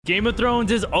Game of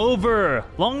Thrones is over!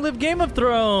 Long live Game of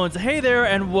Thrones! Hey there,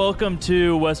 and welcome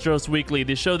to Westeros Weekly,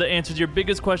 the show that answers your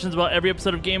biggest questions about every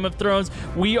episode of Game of Thrones.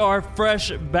 We are fresh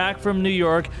back from New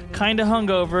York, kinda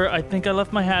hungover. I think I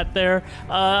left my hat there.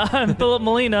 I'm Philip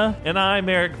Molina. And I'm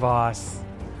Eric Voss.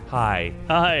 Hi.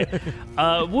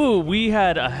 Hi. We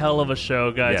had a hell of a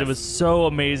show, guys. Yes. It was so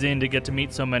amazing to get to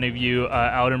meet so many of you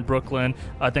out in Brooklyn.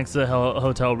 Thanks to the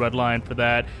Hotel Red Line for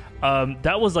that.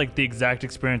 That was like the exact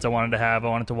experience I wanted to have. I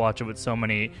wanted to watch it with so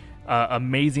many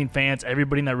amazing fans.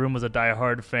 Everybody in that room was a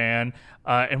diehard fan.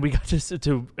 And we got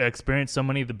to experience so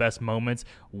many of the best moments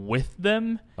with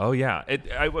them. Oh, yeah.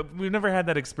 We've never had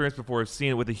that experience before,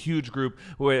 seeing it with a huge group,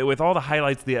 with all the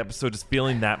highlights of the episode just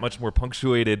feeling that much more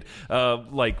punctuated,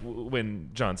 like when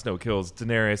Jon Snow kills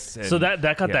Daenerys. And, so that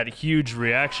got that huge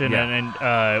reaction, and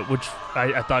which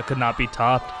I thought could not be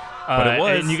topped. But it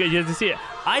was. And you get to see it.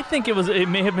 I think it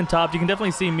may have been topped. You can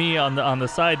definitely see me on the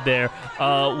side there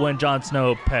when Jon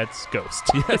Snow pets Ghost.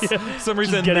 Yes, for some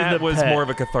reason that was more of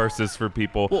a catharsis for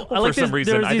people. Well, for some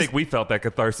reason, I think we felt that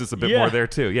catharsis a bit more there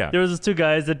too. Yeah, there was these two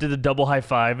guys that did a double high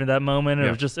five in that moment. And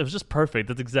it was just perfect.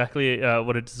 That's exactly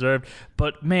what it deserved.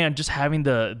 But man, just having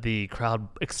the crowd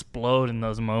explode in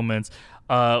those moments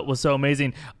was so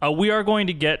amazing. We are going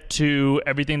to get to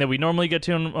everything that we normally get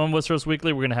to on Westeros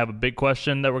Weekly. We're going to have a big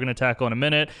question that we're going to tackle in a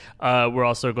minute.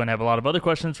 We're also going to have a lot of other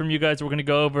questions from you guys we're going to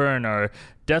go over, and our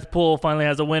death pool finally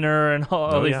has a winner and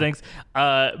all these things.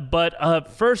 But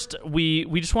first, we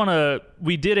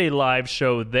did a live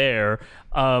show there,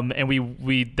 and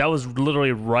we that was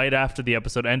literally right after the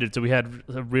episode ended, so we had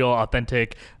real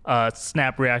authentic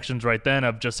snap reactions right then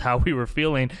of just how we were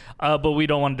feeling. But we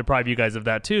don't want to deprive you guys of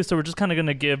that too, so we're just kind of going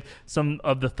to give some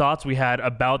of the thoughts we had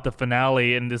about the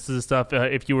finale. And this is stuff,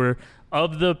 if you were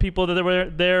of the people that were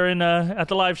there at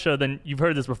the live show, then you've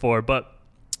heard this before. But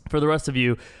for the rest of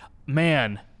you,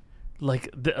 man,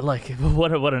 what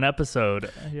an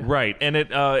episode. Right. And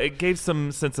it gave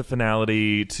some sense of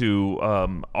finality to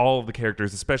all of the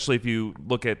characters, especially if you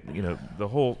look at the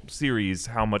whole series,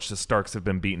 how much the Starks have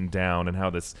been beaten down, and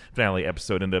how this finale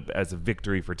episode ended up as a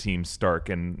victory for Team Stark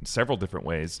in several different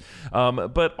ways.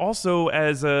 But also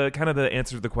as a kind of the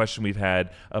answer to the question we've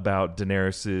had about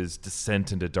Daenerys'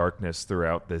 descent into darkness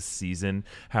throughout this season,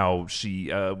 how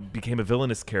she became a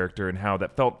villainous character, and how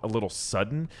that felt a little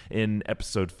sudden in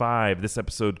episode 5. This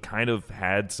episode kind of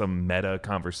had some meta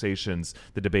conversations,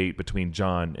 the debate between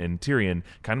Jon and Tyrion,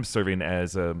 kind of serving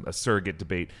as a surrogate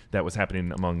debate that was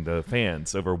happening among the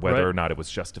fans over whether or not it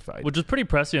was justified. Which was pretty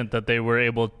prescient that they were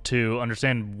able to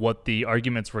understand what the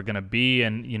arguments were going to be,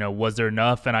 and was there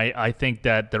enough? And I think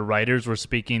that the writers were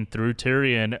speaking through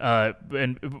Tyrion,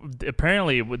 and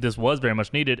apparently this was very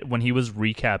much needed when he was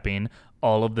recapping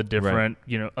all of the different,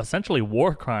 essentially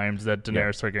war crimes that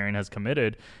Daenerys Targaryen has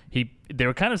committed. They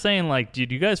were kind of saying, like,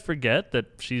 did you guys forget that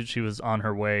she was on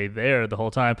her way there the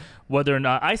whole time? Whether or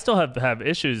not, I still have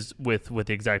issues with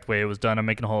the exact way it was done. I'm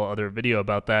making a whole other video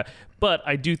about that. But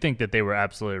I do think that they were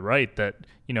absolutely right that,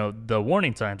 the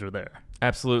warning signs were there.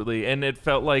 Absolutely, and it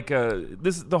felt like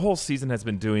the whole season has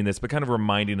been doing this, but kind of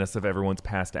reminding us of everyone's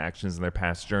past actions and their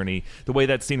past journey. The way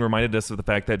that scene reminded us of the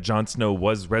fact that Jon Snow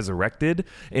was resurrected,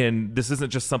 and this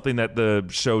isn't just something that the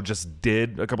show just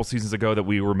did a couple seasons ago that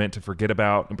we were meant to forget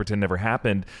about and pretend never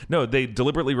happened. No, they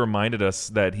deliberately reminded us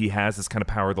that he has this kind of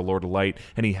power of the Lord of Light,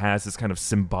 and he has this kind of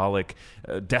symbolic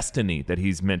destiny that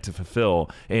he's meant to fulfill.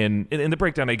 And in the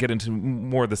breakdown, I get into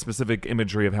more of the specific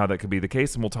imagery of how that could be the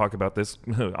case, and we'll talk about this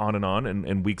on and on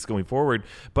and weeks going forward.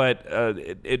 But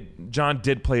Jon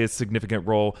did play a significant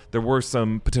role. There were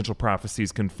some potential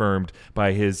prophecies confirmed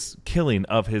by his killing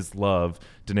of his love,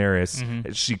 Daenerys.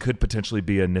 Mm-hmm. She could potentially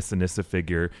be a Nissa Nissa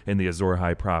figure in the Azor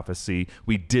Ahai prophecy.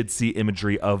 We did see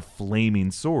imagery of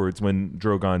flaming swords when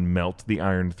Drogon melted the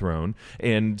Iron Throne,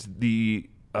 and the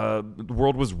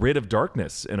world was rid of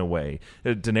darkness in a way.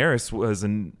 Daenerys was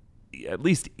at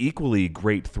least equally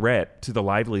great threat to the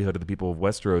livelihood of the people of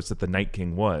Westeros that the Night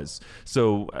King was.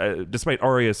 So despite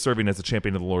Arya serving as a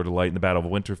champion of the Lord of Light in the Battle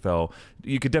of Winterfell,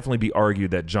 you could definitely be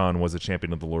argued that Jon was a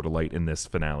champion of the Lord of Light in this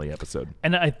finale episode.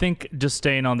 And I think just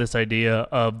staying on this idea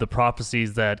of the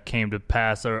prophecies that came to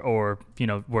pass or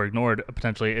were ignored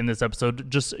potentially in this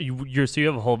episode, so you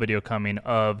have a whole video coming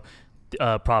of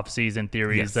prophecies and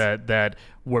theories that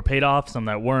were paid off, some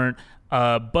that weren't.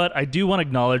 But I do want to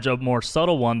acknowledge a more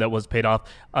subtle one that was paid off.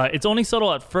 It's only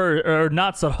subtle at first, or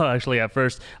not subtle actually at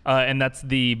first, and that's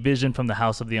the vision from the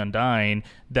House of the Undying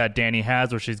that Dany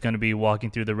has, where she's going to be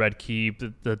walking through the Red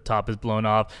Keep. The top is blown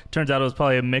off. Turns out it was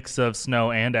probably a mix of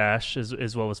snow and ash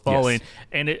is what was falling.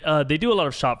 Yes. And they do a lot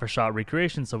of shot-for-shot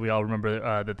recreation, so we all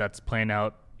remember that's playing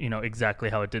out exactly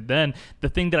how it did then. The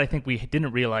thing that I think we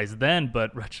didn't realize then,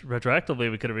 but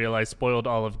retroactively we could have realized spoiled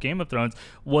all of Game of Thrones,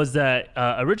 was that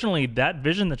originally that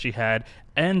vision that she had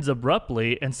ends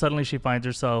abruptly, and suddenly she finds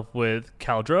herself with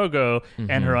Khal Drogo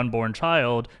and her unborn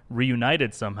child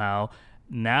reunited somehow.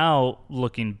 Now,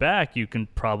 looking back, you can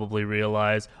probably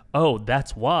realize, oh,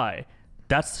 that's why.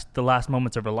 That's the last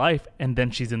moments of her life, and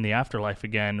then she's in the afterlife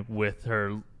again with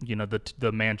her,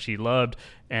 the man she loved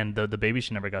and the baby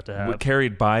she never got to have.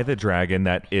 Carried by the dragon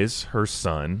that is her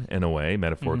son, in a way,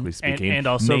 metaphorically speaking. And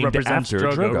also represents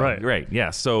Drogo. Right, yeah.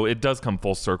 So it does come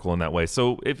full circle in that way.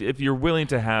 So if you're willing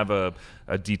to have a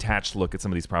detached look at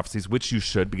some of these prophecies, which you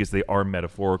should, because they are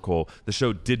metaphorical, the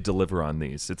show did deliver on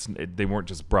these. They weren't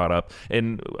just brought up.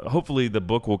 And hopefully the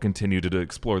book will continue to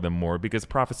explore them more, because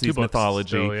prophecies,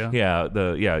 mythology, still,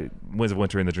 Winds of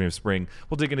Winter and the Dream of Spring,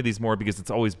 we'll dig into these more because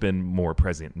it's always been more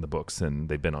present in the books than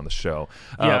they've been on the show.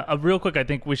 Real quick, I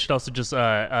think we should also just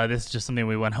this is just something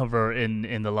we went over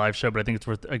in the live show, but I think it's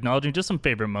worth acknowledging just some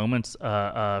favorite moments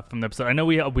from the episode. I know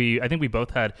I think we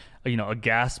both had a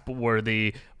gasp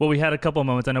worthy. Well, we had a couple of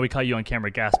moments. I know we caught you on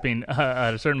camera gasping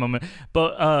at a certain moment,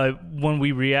 but when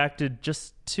we reacted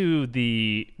just to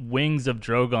the wings of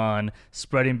Drogon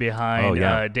spreading behind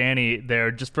Dany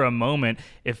there, just for a moment,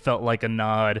 it felt like a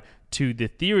nod to the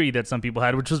theory that some people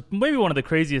had, which was maybe one of the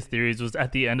craziest theories, was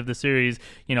at the end of the series,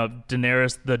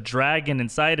 Daenerys, the dragon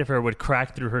inside of her would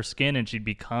crack through her skin and she'd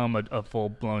become a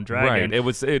full-blown dragon.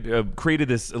 Right. It created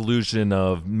this illusion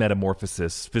of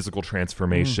metamorphosis, physical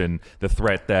transformation, the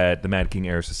threat that the Mad King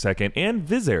Aerys II and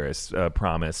Viserys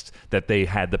promised that they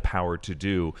had the power to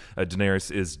do.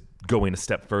 Daenerys is going a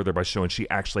step further by showing she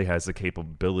actually has the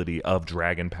capability of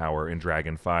dragon power and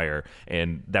dragon fire,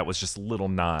 and that was just a little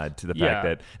nod to the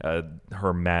fact that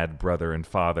her mad brother and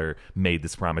father made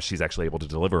this promise. She's actually able to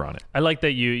deliver on it. I like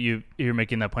that you're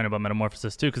making that point about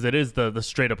metamorphosis too, because it is the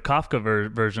straight up Kafka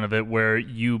version of it, where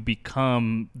you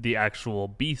become the actual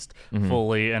beast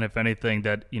fully, and if anything,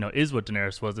 that is what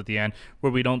Daenerys was at the end,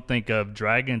 where we don't think of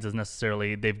dragons as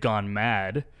necessarily they've gone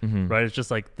mad, right? It's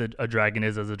just like a dragon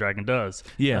is as a dragon does.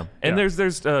 And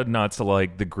there's nods to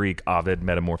like the Greek Ovid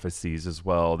metamorphoses as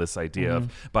well. This idea of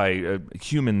by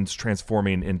humans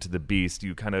transforming into the beast,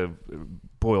 you kind of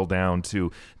boil down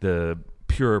to the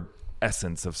pure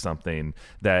essence of something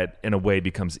that in a way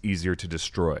becomes easier to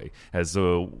destroy, as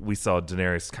though we saw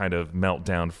Daenerys kind of melt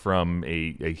down from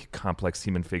a complex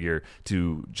human figure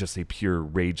to just a pure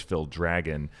rage-filled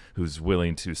dragon who's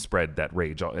willing to spread that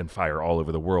rage and fire all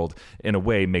over the world. In a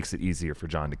way, makes it easier for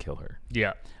Jon to kill her.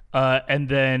 And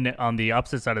then on the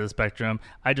opposite side of the spectrum,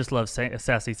 I just love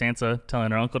sassy Sansa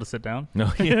telling her uncle to sit down.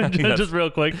 Just real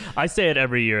quick. I say it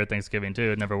every year at Thanksgiving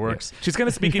too. It never works. She's kind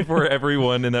of speaking for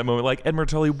everyone in that moment. Like, Edmure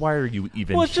Tully, why are you even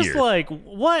here? Well, it's just like,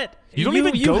 what? You don't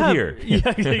even go here.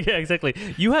 Yeah, exactly.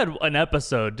 You had an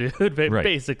episode, dude,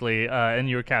 basically, and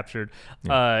you were captured.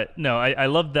 No, I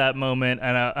loved that moment,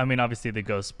 and I mean, obviously, the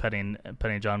ghost petting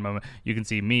Jon moment. You can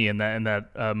see me in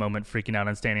that moment, freaking out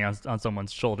and standing on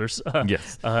someone's shoulders.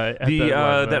 Yes.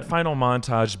 That final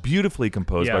montage, beautifully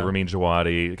composed by Ramin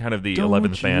Djawadi, kind of the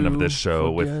 11th fan of this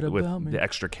show, with the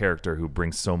extra character who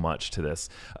brings so much to this.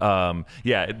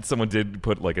 Someone did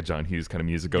put like a John Hughes kind of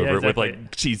music over it with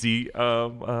like cheesy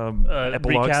epilogues.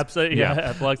 Recaps,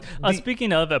 epilogues.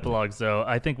 Speaking of epilogues, though,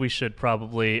 I think we should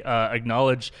probably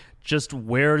acknowledge just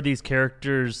where these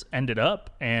characters ended up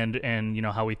and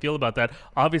how we feel about that.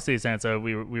 Obviously, Sansa,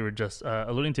 we were just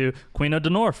alluding to Queen of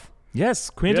Daenorf. Yes,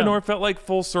 Queen of Daenorf felt like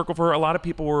full circle for her. A lot of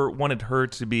people wanted her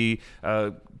to be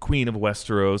Queen of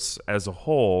Westeros as a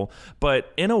whole,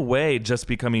 but in a way, just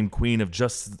becoming Queen of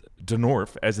just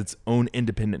Daenorf as its own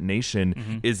independent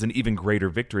nation is an even greater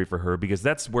victory for her, because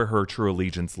that's where her true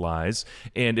allegiance lies.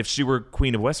 And if she were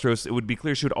Queen of Westeros, it would be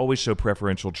clear she would always show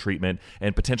preferential treatment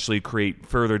and potentially create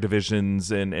further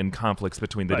divisions and conflicts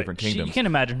between the different kingdoms. You can't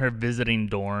imagine her visiting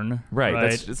Dorne.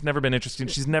 Right. It's never been interesting.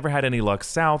 She's never had any luck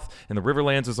south, and the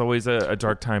Riverlands was always a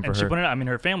dark time for her.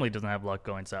 Her family doesn't have luck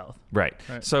going south. Right.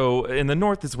 So in the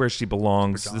north is where she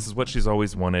belongs. This is what she's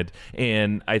always wanted.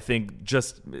 And I think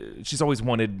she's always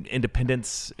wanted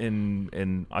independence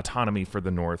and autonomy for the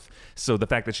North. So the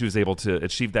fact that she was able to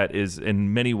achieve that is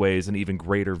in many ways an even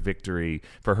greater victory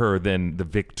for her than the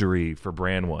victory for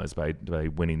Bran was by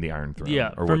winning the Iron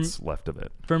Throne, or what's left of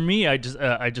it. For me, I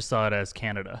just saw it as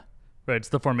Canada. Right, it's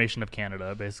the formation of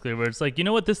Canada, basically, where it's like, you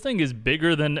know what, this thing is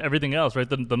bigger than everything else, right?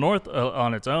 The North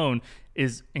on its own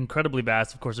is incredibly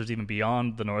vast. Of course, there's even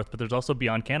beyond the North, but there's also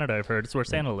beyond Canada, I've heard. It's where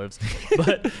Santa lives.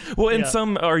 But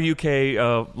some our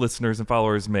UK listeners and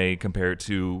followers may compare it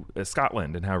to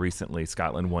Scotland and how recently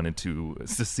Scotland wanted to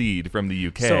secede from the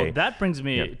UK. So that brings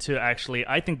me to actually,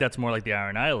 I think that's more like the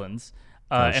Iron Islands.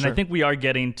 And I think we are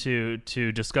getting to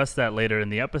discuss that later in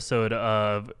the episode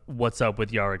of what's up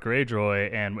with Yara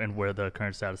Greyjoy and where the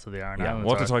current status of the Iron Islands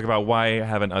we'll have to talk about why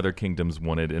haven't other kingdoms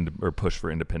wanted or pushed for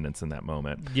independence in that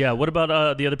moment. Yeah, what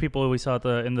about the other people we saw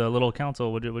in the little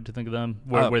council? What did you think of them?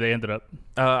 Where they ended up?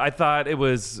 I thought it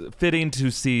was fitting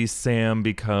to see Sam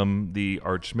become the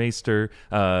Archmaester,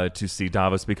 to see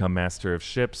Davos become Master of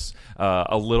Ships.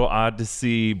 A little odd to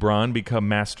see Bronn become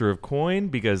Master of Coin,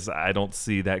 because I don't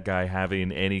see that guy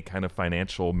having any kind of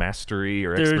financial mastery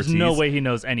or expertise. There's no way he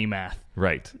knows any math.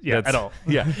 Right. Yeah, at all.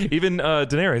 Yeah. Even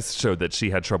Daenerys showed that she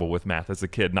had trouble with math as a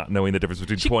kid, not knowing the difference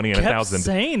between 20 and 1,000. She kept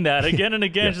saying that again and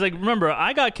again. She's like, remember,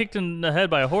 I got kicked in the head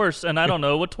by a horse, and I don't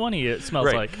know what 20 it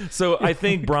smells like. So I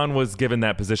think Bronn was given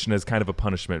that position as kind of a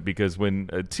punishment, because when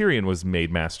Tyrion was made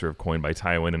Master of Coin by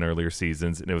Tywin in earlier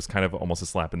seasons, and it was kind of almost a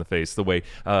slap in the face, the way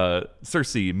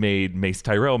Cersei made Mace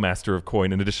Tyrell Master of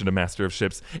Coin in addition to Master of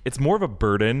Ships, it's more of a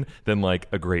burden than like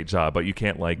a great job, but you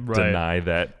can't deny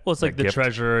that. Well, it's like the gift.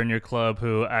 treasurer in your club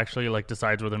who actually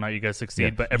decides whether or not you guys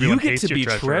succeed, but everyone hates your treasurer. You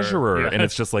get to be treasurer, and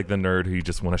it's just like the nerd who you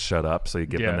just want to shut up, so you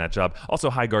give them that job. Also,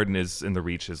 Highgarden is in the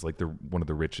Reach is like one of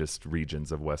the richest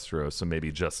regions of Westeros, so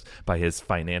maybe just by his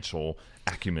financial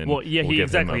acumen. Well, yeah,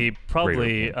 he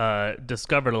probably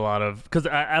discovered a lot of, because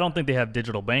I don't think they have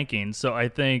digital banking, so I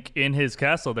think in his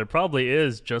castle there probably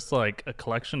is just like a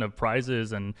collection of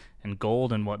prizes and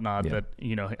gold and whatnot that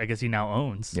I guess he now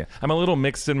owns. Yeah, I'm a little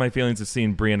mixed in my feelings of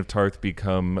seeing Brienne of Tarth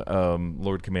become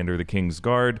Lord Commander of the King's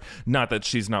Guard. Not that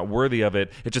she's not worthy of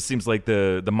it. It just seems like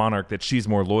the monarch that she's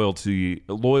more loyal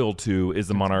to is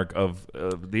the monarch of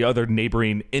the other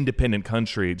neighboring independent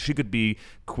country. She could be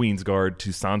Queen's Guard to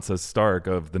Sansa Stark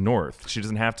of the North. She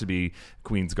doesn't have to be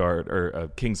Queen's Guard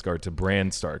or King's Guard to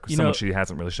Bran Stark, someone she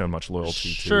hasn't really shown much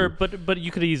loyalty to. Sure, but you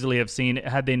could easily have seen,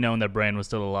 had they known that Bran was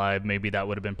still alive, maybe that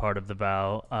would have been part of the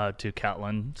vow to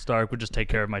Catelyn Stark, would just take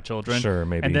care of my children. Sure,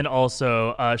 maybe. And then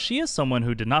also, she is someone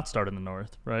who did not start in the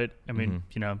North, right? I mean,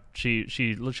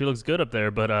 she looks good up there,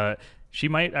 but she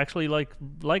might actually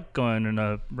like going and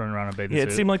running around in a bathing suit.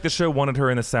 It seemed like the show wanted her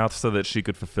in the South so that she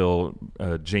could fulfill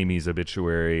Jaime's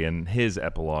obituary and his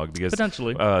epilogue. Because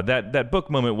potentially that book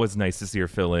moment was nice to see her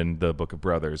fill in the Book of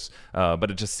Brothers,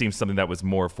 but it just seems something that was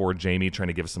more for Jaime, trying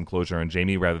to give some closure on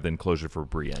Jaime rather than closure for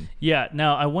Brienne. Yeah.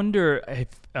 Now I wonder if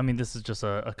this is just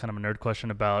a kind of a nerd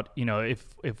question about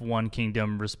if one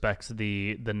kingdom respects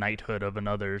the knighthood of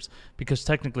another's, because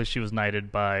technically she was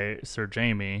knighted by Sir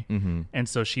Jaime, and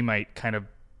so she might kind of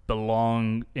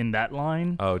belong in that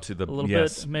line. Oh, to the a little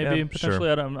bit, maybe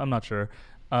potentially. Sure. I'm not sure.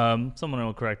 Someone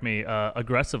will correct me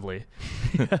aggressively.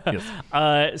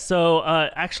 Yes. So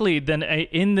actually, then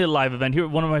in the live event here,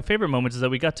 one of my favorite moments is that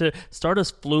we got to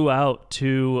Stardust flew out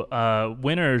to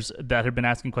winners that had been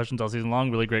asking questions all season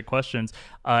long, really great questions,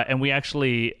 and we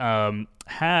actually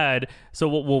so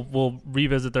we'll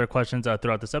revisit their questions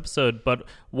throughout this episode, but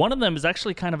one of them is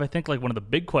actually kind of, I think, like one of the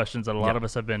big questions that a lot of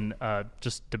us have been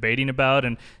just debating about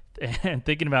and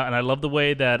thinking about, and I love the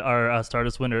way that our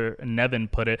Stardust winner Nevin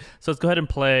put it. So let's go ahead and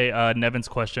play Nevin's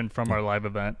question from our live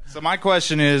event. So my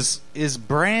question is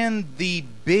Bran the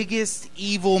biggest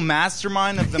evil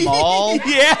mastermind of them all?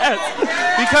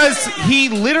 Yes! Because he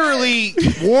literally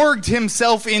warged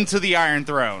himself into the Iron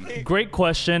Throne. Great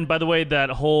question. By the way, that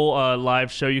whole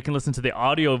live show, you can listen to the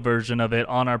audio version of it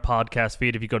on our podcast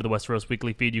feed. If you go to the Westeros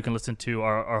Weekly feed, you can listen to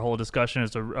our whole discussion.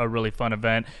 It's a really fun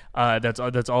event.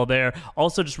 That's all there.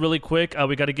 Also, just really quick,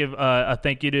 we got to give a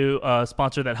thank you to a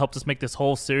sponsor that helped us make this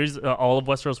whole series, all of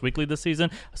Westeros Weekly this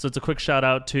season. So it's a quick shout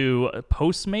out to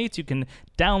Postmates. You can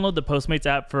download the Postmates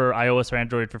app for iOS or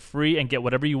Android for free and get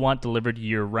whatever you want delivered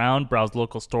year-round. Browse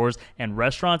local stores and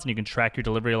restaurants, and you can track your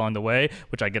delivery along the way,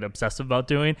 which I get obsessive about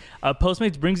doing.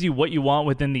 Postmates brings you what you want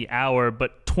within the hour,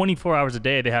 but 24 hours a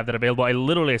day they have that available.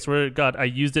 I swear to God, I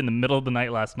used it in the middle of the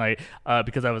night last night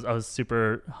because I was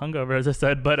super hungover, as I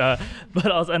said, but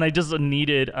I just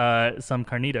needed some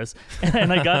carnitas,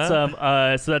 and I got some.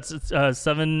 So that's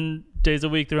 7 days a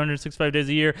week, 365 days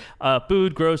a year.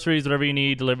 Food, groceries, whatever you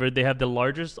need delivered. They have the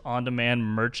largest on-demand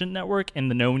merchant network in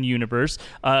the known universe,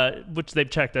 which they've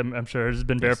checked. I'm sure has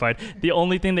been verified. The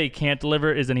only thing they can't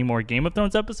deliver is any more Game of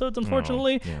Thrones episodes,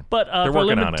 unfortunately. Yeah. But they're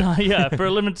working on it. For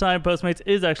a limited time, Postmates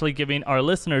is actually giving our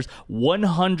listeners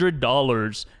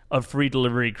 $100 of free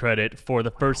delivery credit for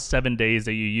the first 7 days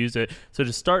that you use it. So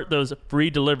to start those free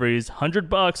deliveries,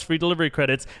 $100 free delivery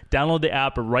credits, download the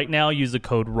app right now, use the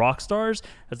code ROCKSTARS.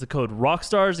 That's the code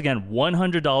ROCKSTARS. Again,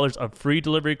 $100 of free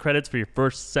delivery credits for your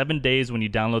first 7 days when you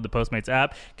download the Postmates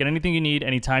app. Get anything you need,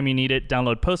 anytime you need it.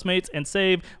 Download Postmates and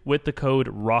save with the code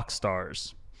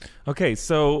ROCKSTARS. Okay,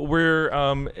 so we're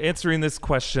answering this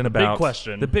question about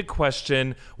the big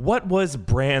question. What was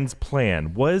Bran's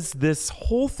plan? Was this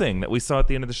whole thing that we saw at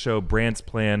the end of the show Bran's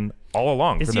plan all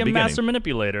along? Is from he the a beginning? master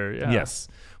manipulator? Yeah. Yes.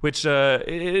 Which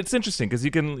it's interesting because you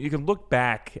can look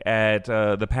back at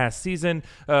the past season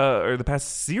or the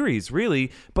past series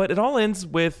really, but it all ends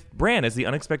with Bran as the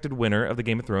unexpected winner of the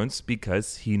Game of Thrones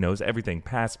because he knows everything,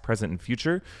 past, present, and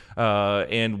future,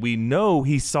 and we know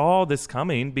he saw this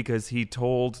coming because he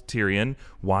told Tyrion,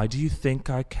 "Why do you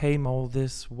think I came all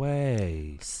this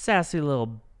way?" Sassy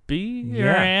little bee,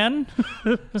 Yeah. Aaron.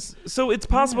 So it's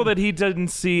possible that he didn't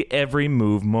see every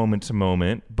move moment to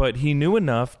moment, but he knew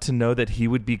enough to know that he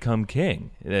would become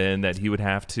king and that he would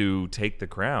have to take the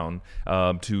crown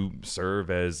to serve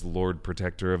as Lord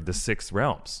Protector of the Six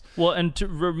Realms. Well, and to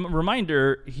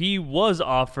reminder, he was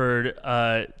offered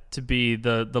to be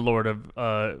the Lord of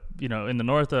in the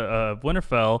north of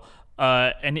Winterfell.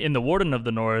 And in the Warden of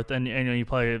the North, and you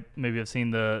probably maybe have seen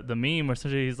the meme where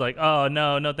essentially he's like, "Oh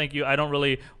no, thank you, I don't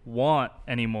really want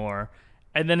anymore."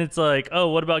 And then it's like, "Oh,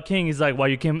 what about King?" He's like, "Why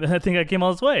you came? I think I came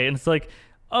all this way." And it's like,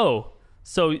 "Oh,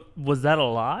 so was that a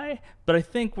lie?" But I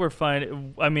think we're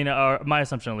fine. I mean, my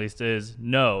assumption at least is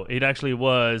no. It actually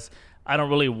was. I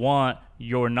don't really want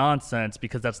your nonsense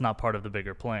because that's not part of the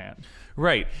bigger plan.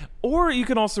 Right. Or you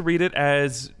can also read it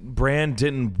as Bran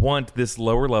didn't want this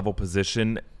lower level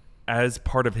position as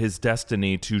part of his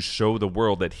destiny to show the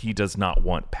world that he does not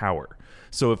want power.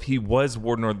 So if he was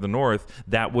Warden of the North,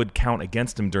 that would count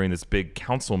against him during this big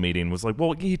council meeting. Was like,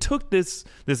 well, he took this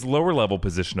lower level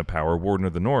position of power, Warden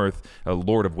of the North,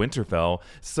 Lord of Winterfell.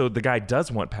 So the guy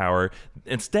does want power.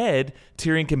 Instead,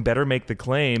 Tyrion can better make the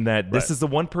claim that this is the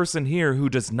one person here who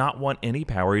does not want any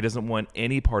power. He doesn't want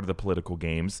any part of the political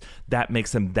games. That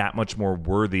makes him that much more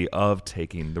worthy of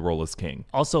taking the role as king.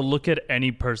 Also, look at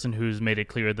any person who's made it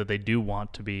clear that they do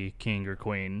want to be king or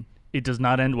queen. It does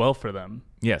not end well for them.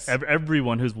 Yes.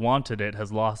 Everyone who's wanted it has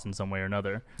lost in some way or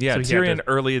another. Yeah, So Tyrion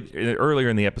earlier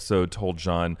in the episode told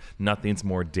Jon nothing's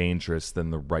more dangerous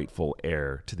than the rightful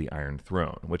heir to the Iron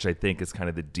Throne, which I think is kind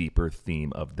of the deeper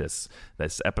theme of this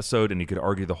episode. And you could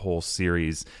argue the whole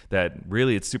series that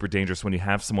really it's super dangerous when you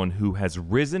have someone who has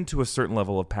risen to a certain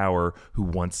level of power who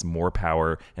wants more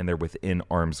power and they're within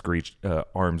arm's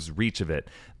reach of it.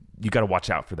 You got to watch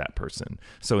out for that person.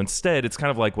 So instead, it's kind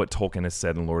of like what Tolkien has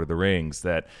said in Lord of the Rings,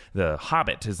 that the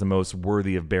Hobbit is the most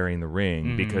worthy of bearing the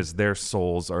ring because their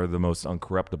souls are the most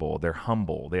uncorruptible. They're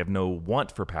humble. They have no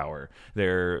want for power.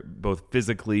 They're both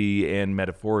physically and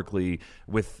metaphorically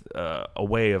with a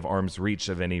way of arm's reach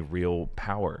of any real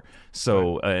power.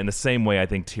 So in the same way, I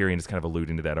think Tyrion is kind of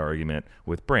alluding to that argument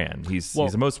with Bran. He's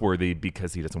the most worthy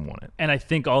because he doesn't want it. And I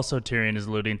think also Tyrion is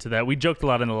alluding to that. We joked a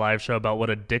lot in the live show about what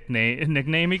a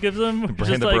nickname he gives him.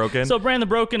 Bran the Broken. So Bran the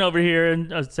Broken over here, and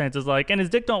Sansa's like, and his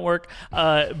dick don't work.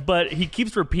 But he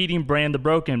keeps repeating Bran the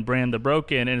Broken,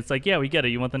 and it's like, yeah, we get it.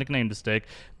 You want the nickname to stick.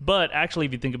 But actually,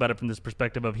 if you think about it from this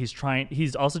perspective of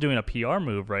he's also doing a PR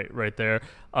move right there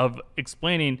of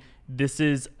explaining this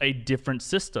is a different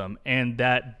system, and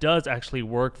that does actually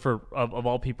work for of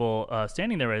all people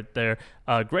standing there right there.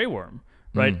 Grey Worm,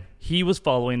 right? He was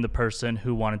following the person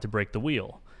who wanted to break the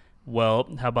wheel. Well,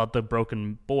 how about the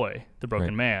broken boy, the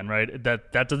broken man, right?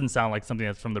 That doesn't sound like something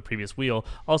that's from the previous wheel.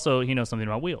 Also, he knows something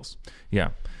about wheels. Yeah.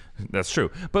 That's true.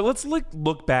 But let's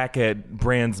look back at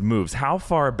Bran's moves. How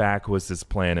far back was this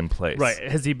plan in place? Right.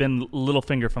 Has he been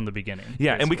Littlefinger from the beginning?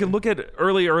 Yeah, basically. And we can look at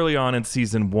early on in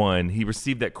season 1, he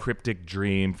received that cryptic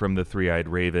dream from the three-eyed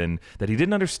raven that he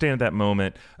didn't understand at that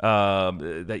moment,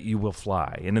 that you will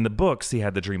fly. And in the books, he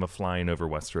had the dream of flying over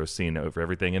Westeros, seeing over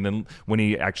everything. And then when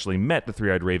he actually met the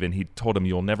three-eyed raven, he told him,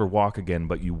 you'll never walk again,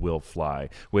 but you will fly,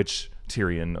 which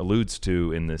Tyrion alludes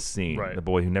to in this scene. Right. The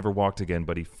boy who never walked again,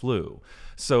 but he flew.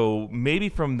 So maybe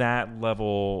from that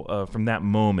level, from that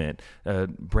moment,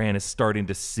 Bran is starting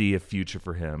to see a future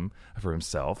for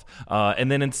himself.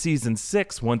 And then in season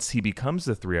 6, once he becomes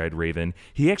the three-eyed raven,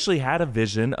 he actually had a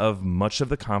vision of much of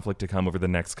the conflict to come over the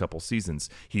next couple seasons.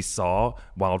 He saw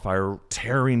wildfire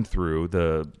tearing through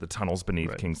the tunnels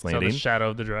beneath King's Landing. He saw the shadow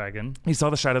of the dragon. He saw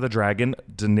the shadow of the dragon,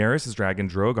 Daenerys' dragon,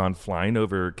 Drogon, flying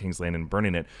over King's Landing and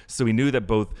burning it. So he knew that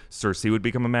both Cersei would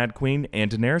become a mad queen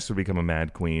and Daenerys would become a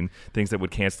mad queen, things that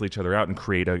would cancel each other out and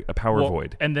create a power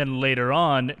void. And then later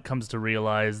on comes to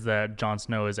realize that Jon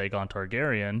Snow is Aegon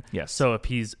Targaryen. Yes. So if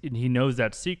he knows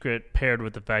that secret, paired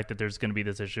with the fact that there's going to be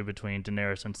this issue between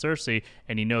Daenerys and Cersei,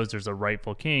 and he knows there's a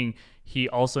rightful king, he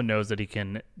also knows that he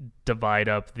can divide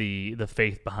up the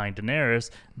faith behind Daenerys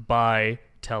by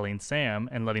telling Sam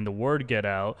and letting the word get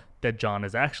out that Jon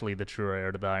is actually the true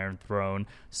heir to the Iron Throne.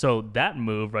 So that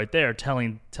move right there,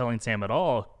 telling Sam at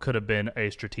all, could have been a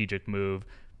strategic move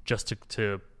just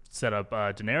to set up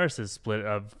Daenerys' split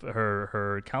of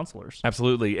her counselors.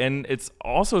 Absolutely. And it's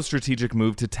also a strategic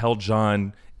move to tell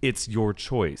Jon it's your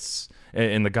choice.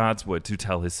 And the gods would to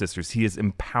tell his sisters. He is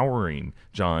empowering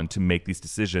Jon to make these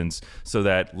decisions so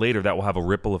that later that will have a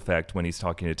ripple effect when he's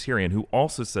talking to Tyrion, who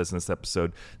also says in this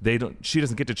episode, she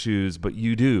doesn't get to choose, but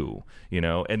you do,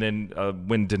 And then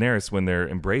when Daenerys, when they're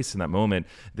embraced in that moment,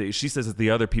 she says that the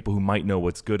other people who might know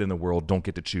what's good in the world don't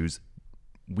get to choose.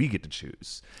 We get to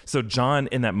choose. So Jon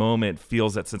in that moment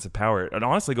feels that sense of power. It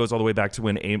honestly goes all the way back to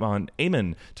when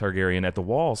Aemon Targaryen at the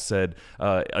Wall said,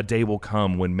 a day will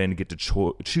come when men get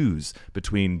to choose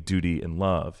between duty and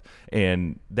love.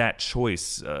 And that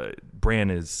choice, Bran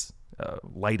is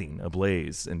lighting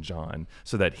ablaze in Jon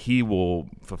so that he will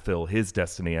fulfill his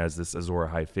destiny as this Azor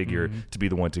Ahai figure to be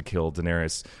the one to kill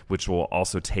Daenerys, which will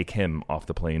also take him off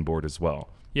the playing board as well.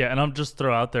 Yeah, and I'll just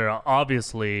throw out there,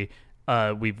 obviously,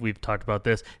 we've talked about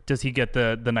this. Does he get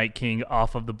the Night King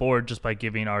off of the board just by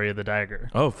giving Arya the dagger?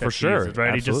 Oh, for sure, uses,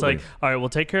 right? Absolutely. He's just like, all right, we'll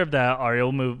take care of that. Arya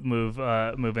will move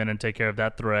in and take care of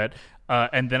that threat.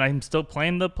 And then I'm still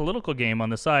playing the political game on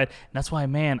the side. And that's why,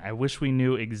 man, I wish we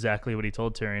knew exactly what he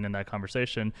told Tyrion in that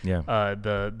conversation. Yeah.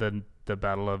 The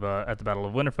battle of at the Battle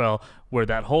of Winterfell, where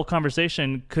that whole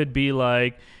conversation could be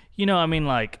like,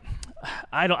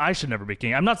 I should never be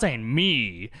king. I'm not saying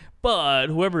me, but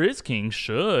whoever is king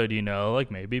should,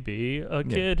 maybe be a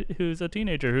kid who's a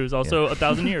teenager who's also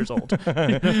 1,000 years old.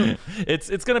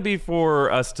 It's going to be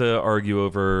for us to argue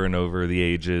over and over the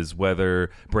ages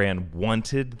whether Bran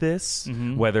wanted this,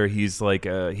 whether he's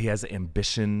he has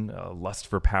ambition, lust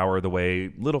for power the way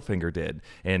Littlefinger did.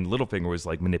 And Littlefinger was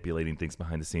manipulating things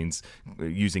behind the scenes,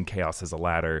 using chaos as a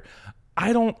ladder.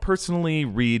 I don't personally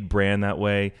read Bran that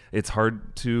way. It's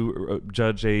hard to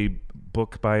judge a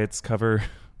book by its cover.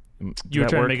 You were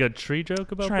trying to make a tree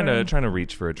joke about Bran? Trying to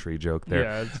reach for a tree joke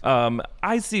there. Yeah,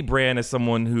 I see Bran as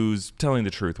someone who's telling the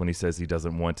truth when he says he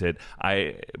doesn't want it.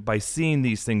 By seeing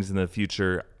these things in the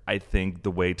future, I think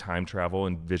the way time travel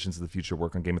and visions of the future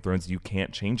work on Game of Thrones, you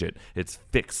can't change it. It's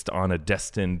fixed on a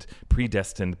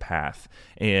predestined path.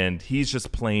 And he's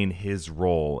just playing his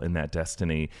role in that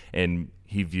destiny. And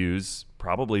he views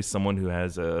probably someone who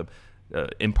has a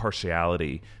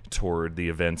impartiality toward the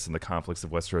events and the conflicts of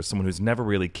Westeros, someone who's never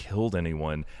really killed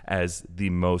anyone, as the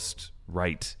most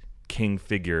right king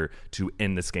figure to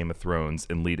end this Game of Thrones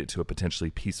and lead it to a potentially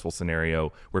peaceful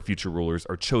scenario where future rulers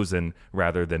are chosen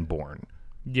rather than born.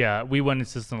 Yeah, we went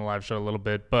into this in the live show a little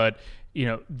bit, but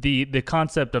the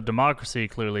concept of democracy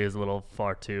clearly is a little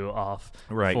far too off.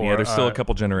 Right. There's still a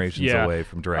couple generations away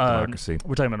from direct democracy.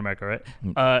 We're talking about America,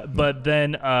 right? But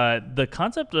then the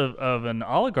concept of an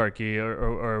oligarchy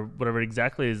or whatever it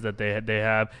exactly is that they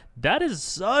have, that is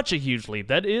such a huge leap.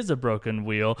 That is a broken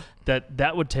wheel.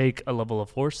 That would take a level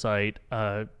of foresight,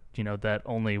 that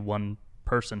only one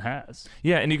person has.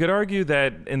 Yeah, and you could argue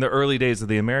that in the early days of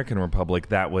the American Republic,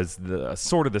 that was the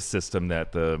sort of the system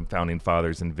that the founding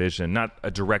fathers envisioned. Not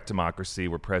a direct democracy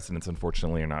where presidents,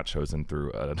 unfortunately, are not chosen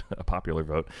through a popular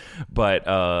vote, but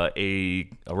a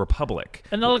republic,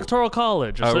 an electoral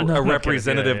college, a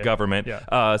representative government.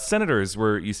 Yeah. Senators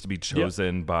used to be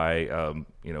chosen by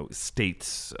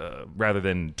states rather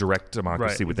than direct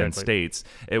democracy within states.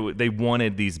 They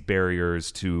wanted these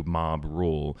barriers to mob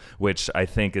rule, which I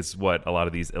think is what a lot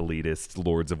of these elitist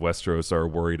lords of Westeros are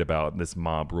worried about, this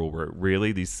mob rule, where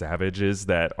really these savages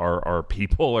that are our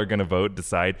people are going to vote,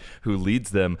 decide who leads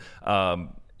them. A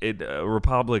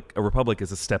republic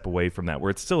is a step away from that, where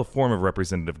it's still a form of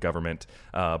representative government,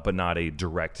 but not a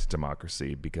direct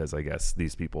democracy, because I guess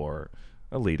these people are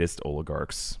elitist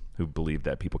oligarchs who believe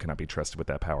that people cannot be trusted with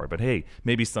that power. But hey,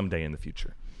 maybe someday in the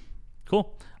future.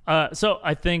 Cool. So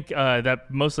I think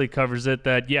that mostly covers it.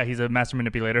 That he's a master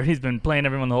manipulator. He's been playing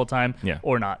everyone the whole time,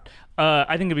 or not.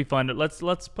 I think it'd be fun.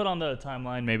 Let's put on the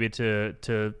timeline maybe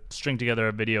to string together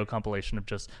a video compilation of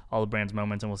just all of Bran's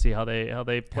moments, and we'll see how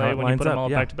they play when you put them all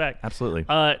back to back. Absolutely.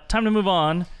 Time to move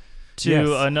on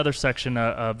to another section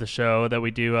of the show that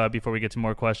we do before we get to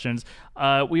more questions.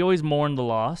 We always mourn the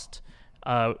lost.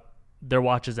 Their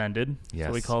watch has ended. Yes.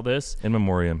 So we call this in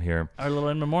memoriam here. Our little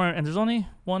in memoriam. And there's only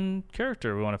one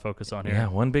character we want to focus on here. Yeah,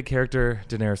 one big character,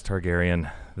 Daenerys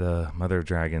Targaryen, the mother of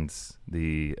dragons,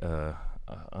 the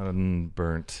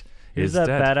unburnt. Is that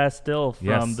dead. Badass still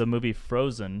from the movie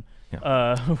Frozen.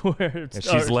 where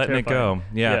she's letting it go.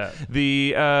 Yeah.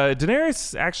 The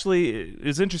Daenerys actually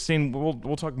is interesting.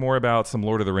 We'll talk more about some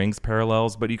Lord of the Rings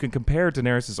parallels, but you can compare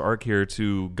Daenerys' arc here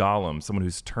to Gollum, someone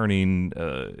who's turning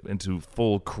into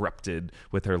full corrupted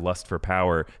with her lust for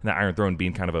power, and the Iron Throne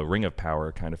being kind of a ring of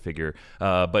power kind of figure.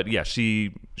 But yeah,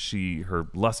 her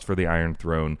lust for the Iron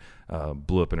Throne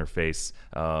blew up in her face,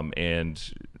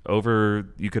 and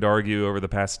you could argue over the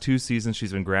past 2 seasons,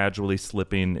 she's been gradually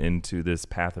slipping into this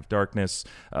path of darkness.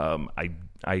 I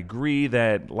agree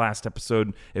that last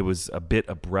episode it was a bit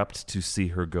abrupt to see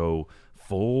her go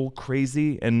full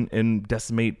crazy and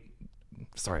decimate.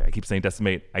 Sorry, I keep saying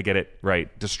decimate. I get it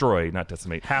right. Destroy, not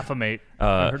decimate. Half a mate.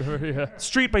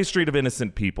 Street by street of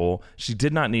innocent people. She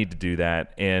did not need to do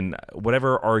that. And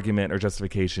whatever argument or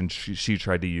justification she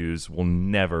tried to use will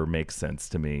never make sense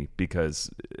to me,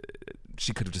 because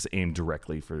she could have just aimed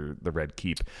directly for the Red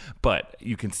Keep. But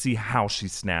you can see how she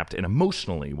snapped and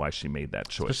emotionally why she made that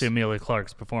choice. Especially Emilia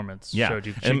Clarke's performance showed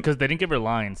you. And because they didn't give her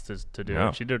lines to do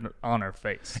it. She did it on her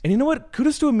face. And you know what?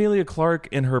 Kudos to Emilia Clarke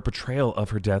in her portrayal of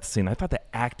her death scene. I thought the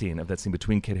acting of that scene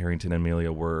between Kit Harington and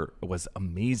Emilia was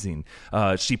amazing.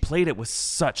 She played it with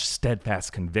such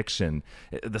steadfast conviction.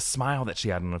 The smile that she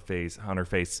had on her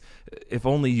face, if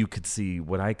only you could see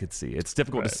what I could see. It's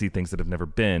difficult to see things that have never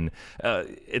been.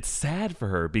 It's sad for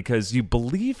her because you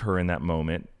believe her in that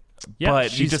moment,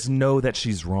 but you just know that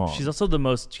she's wrong. She's also the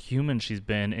most human she's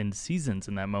been in seasons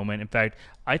in that moment. In fact,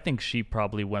 I think she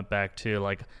probably went back to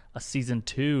like a season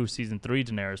 2, season 3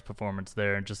 Daenerys performance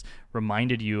there and just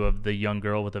reminded you of the young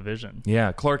girl with a vision.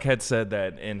 Yeah, Clarke had said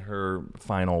that in her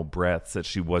final breaths that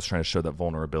she was trying to show that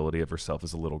vulnerability of herself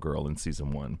as a little girl in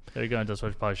season 1. There you go. And that's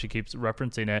why she keeps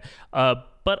referencing it.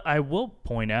 But I will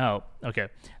point out, okay,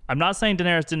 I'm not saying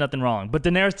Daenerys did nothing wrong, but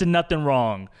Daenerys did nothing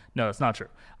wrong. No, that's not true.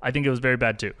 I think it was very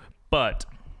bad too. But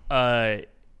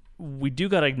we do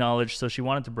got to acknowledge, so she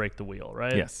wanted to break the wheel,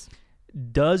 right? Yes.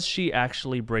 Does she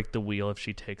actually break the wheel if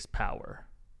she takes power?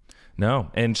 No,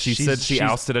 and she said she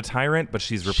ousted a tyrant, but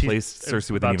she's replaced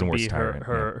Cersei with an even worse tyrant.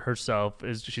 Herself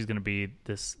she's going to be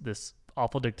this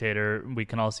awful dictator. We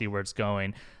can all see where it's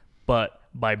going, but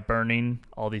by burning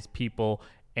all these people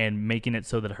and making it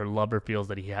so that her lover feels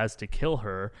that he has to kill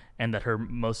her, and that her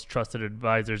most trusted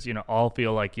advisors, all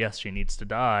feel like yes, she needs to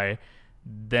die,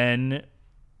 then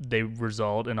they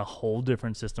result in a whole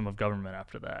different system of government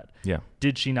after that. Yeah.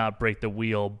 Did she not break the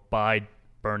wheel by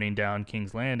burning down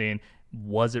King's Landing?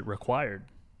 Was it required?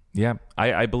 Yeah,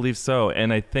 I believe so.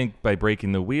 And I think by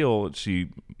breaking the wheel, she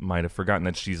might have forgotten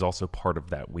that she's also part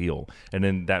of that wheel. And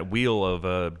in that wheel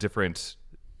of different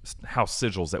house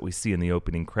sigils that we see in the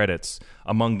opening credits,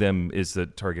 among them is the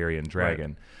Targaryen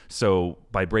dragon. Right. So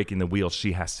by breaking the wheel,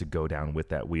 she has to go down with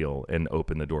that wheel and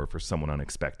open the door for someone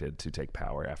unexpected to take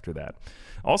power after that.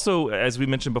 Also, as we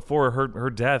mentioned before, her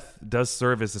death does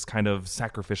serve as this kind of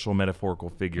sacrificial metaphorical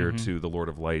figure to the Lord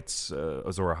of Lights,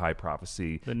 Azor Ahai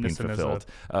prophecy being fulfilled.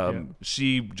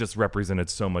 She just represented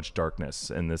so much darkness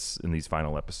in these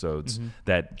final episodes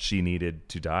that she needed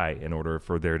to die in order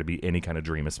for there to be any kind of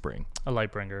dream of spring. A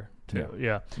Lightbringer too.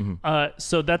 Yeah.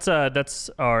 So that's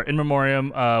our in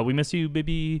memoriam. We miss you,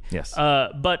 baby. Yes.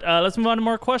 But let's move on to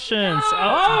more questions.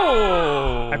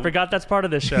 I forgot that's part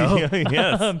of this show.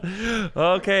 Yes.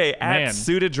 Okay. At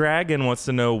Suited Dragon wants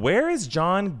to know, where is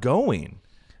Jon going?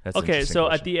 That's okay, so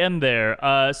question. At the end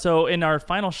there, so in our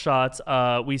final shots,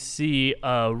 we see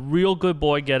a real good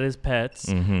boy get his pets,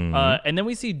 and then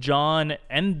we see Jon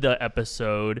end the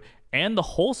episode and the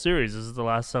whole series. This is the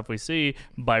last stuff we see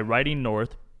by riding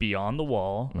north beyond the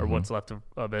wall, or what's left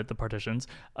of it, the partitions,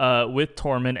 with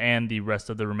Tormund and the rest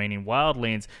of the remaining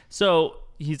wildlings. So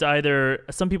he's either,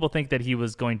 some people think that he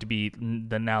was going to be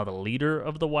now the leader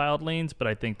of the wildlings, but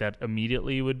I think that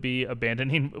immediately would be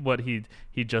abandoning what he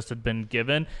just had been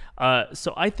given.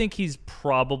 So I think he's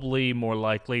probably more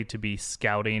likely to be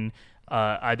scouting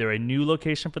either a new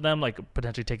location for them, like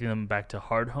potentially taking them back to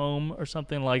Hardhome or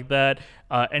something like that,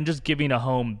 and just giving a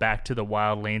home back to the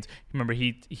wildlings. Remember,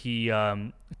 he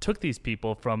took these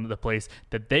people from the place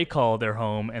that they call their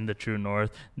home and the true north.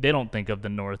 They don't think of the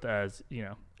north as,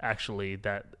 actually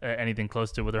that anything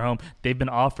close to with their home. They've been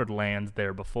offered lands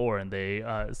there before, and they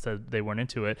said they weren't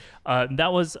into it.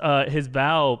 That was his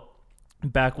vow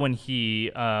back when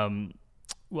he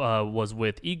was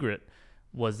with Ygritte,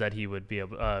 was that he would be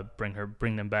able to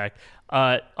bring them back.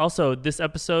 Also, this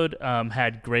episode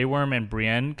had Grey Worm and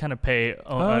Brienne kind of pay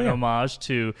homage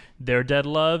to their dead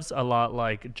loves, a lot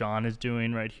like Jon is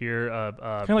doing right here.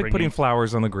 Kind of like putting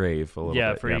flowers on the grave a little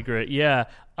bit. For Ygritte, yeah.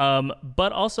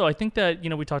 But also, I think that,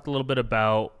 we talked a little bit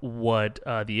about what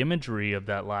the imagery of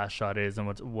that last shot is and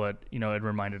what it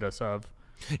reminded us of.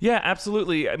 Yeah,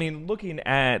 absolutely. I mean, looking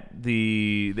at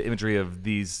the imagery of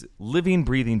these living,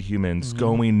 breathing humans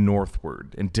going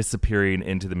northward and disappearing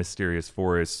into the mysterious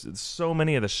forest, so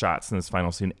many of the shots in this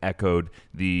final scene echoed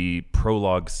the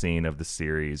prologue scene of the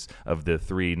series of the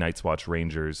 3 Night's Watch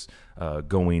Rangers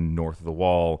going north of the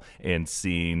wall and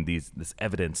seeing this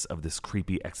evidence of this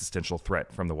creepy existential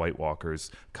threat from the White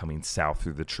Walkers coming south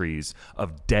through the trees,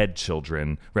 of dead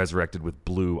children resurrected with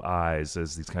blue eyes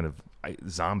as these kind of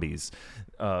zombies.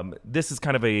 This is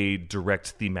kind of a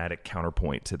direct thematic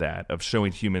counterpoint to that, of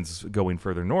showing humans going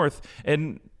further north.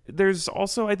 And there's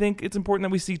also, I think it's important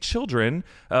that we see children,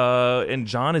 and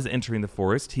Jon is entering the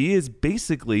forest. He is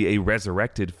basically a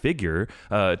resurrected figure,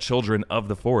 children of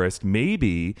the forest.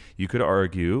 Maybe you could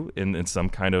argue in some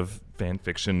kind of fan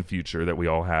fiction future that we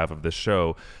all have of this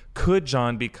show, could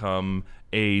Jon become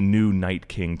a new Night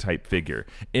King type figure?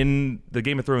 In the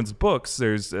Game of Thrones books,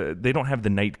 there's they don't have the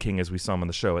Night King as we saw him on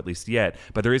the show, at least yet,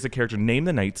 but there is a character named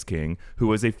the Night's King who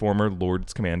was a former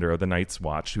Lord's Commander of the Night's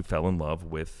Watch who fell in love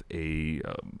with a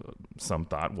some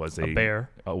thought was a bear,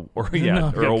 or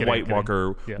a White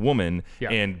Walker woman,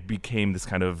 Yeah. and became this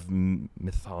kind of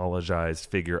mythologized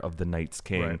figure of the Night's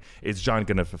King. Right. Is Jon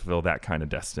going to fulfill that kind of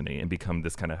destiny and become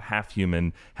this kind of half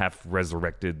human, half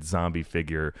resurrected zombie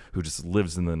figure who just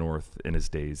lives in the North in his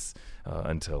days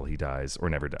until he dies or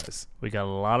never dies? We got a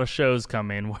lot of shows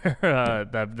coming where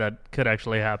that could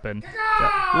actually happen.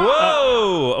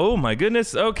 Whoa! Oh my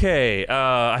goodness. Okay.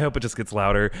 I hope it just gets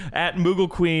louder. At Moogle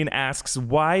Queen asks,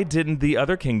 why didn't the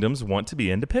other kingdoms want to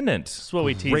be independent? That's what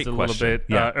we teased Great a little question.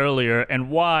 bit earlier, and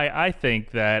why I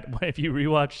think that if you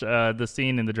rewatch the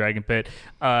scene in the Dragon Pit,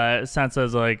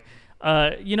 Sansa's like,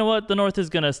 you know what? The North is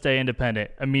going to stay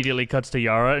independent. Immediately cuts to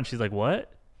Yara, and she's like,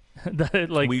 what?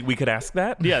 Like, we could ask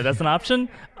that? yeah, that's an option.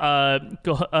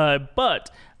 But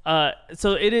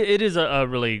so it is a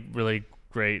really, really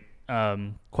great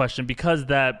question, because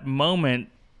that moment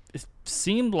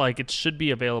seemed like it should be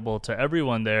available to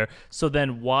everyone there. So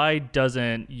then why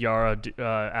doesn't Yara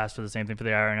ask for the same thing for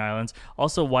the Iron Islands?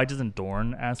 Also, why doesn't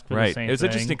Dorne ask for the same thing? It was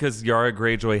interesting because Yara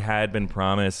Greyjoy had been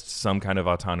promised some kind of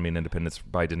autonomy and independence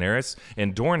by Daenerys,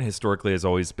 and Dorne historically has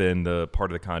always been the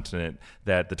part of the continent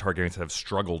that the Targaryens have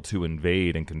struggled to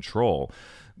invade and control.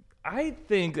 I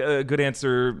think a good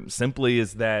answer simply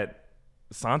is that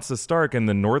Sansa Stark and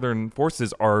the northern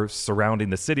forces are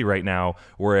surrounding the city right now,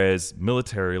 whereas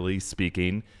militarily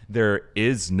speaking, there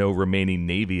is no remaining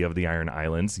navy of the Iron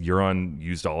Islands. Euron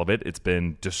used all of it. It's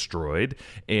been destroyed.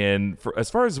 And as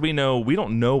far as we know, we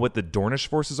don't know what the Dornish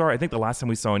forces are. I think the last time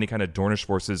we saw any kind of Dornish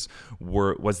forces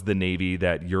was the navy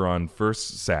that Euron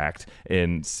first sacked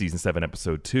in Season 7,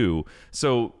 Episode 2.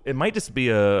 So it might just be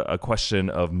a question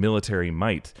of military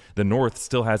might. The North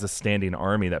still has a standing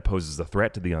army that poses a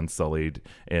threat to the Unsullied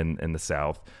in the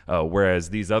South, whereas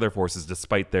these other forces,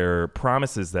 despite their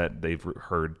promises that they've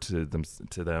heard to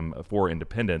them for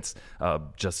independence,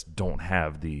 just don't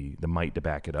have the might to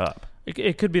back it up.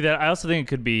 It could be that. I also think it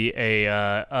could be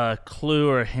a clue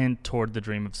or a hint toward the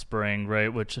Dream of Spring,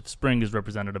 right? Which, if spring is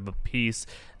representative of peace,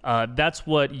 that's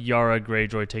what Yara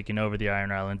Greyjoy taking over the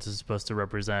Iron Islands is supposed to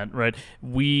represent, right?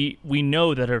 We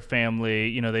know that her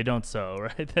family, they don't sow,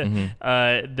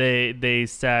 right? They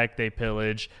sack, they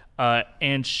pillage,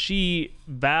 and she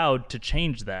vowed to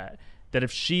change that. That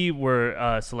if she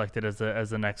were selected as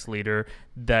the next leader,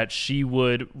 that she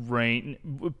would reign,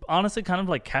 honestly, kind of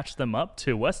like catch them up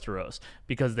to Westeros,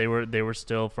 because they were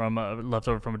still from left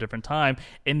over from a different time.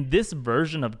 In this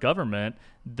version of government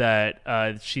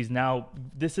that she's now,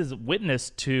 this is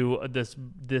witness to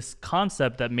this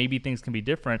concept that maybe things can be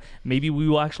different. Maybe we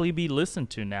will actually be listened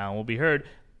to now. We'll be heard.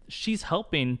 She's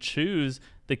helping choose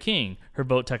the king. Her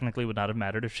vote technically would not have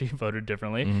mattered if she voted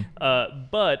differently.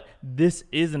 But this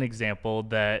is an example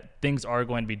that things are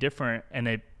going to be different, and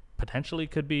it potentially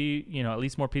could be, at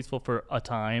least more peaceful for a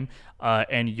time.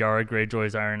 And Yara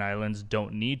Greyjoy's Iron Islands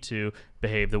don't need to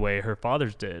behave the way her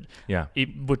fathers did. Yeah.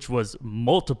 Which was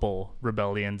multiple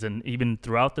rebellions, and even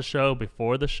throughout the show,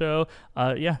 before the show,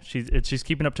 she's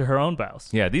keeping up to her own vows.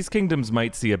 Yeah, these kingdoms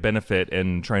might see a benefit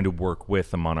in trying to work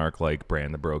with a monarch like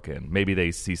Bran the Broken. Maybe they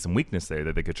see some weakness there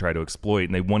that they could try to exploit,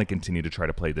 and they want to continue to try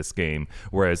to play this game,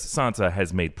 whereas Sansa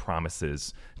has made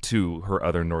promises to her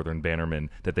other northern bannermen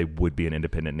that they would be an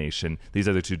independent nation. These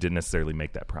other two didn't necessarily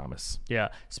make that promise. Yeah.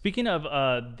 Speaking of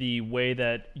the way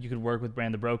that you could work with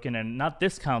Bran the Broken, and not not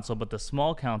this council, but the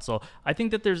small council. I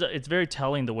think that it's very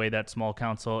telling the way that small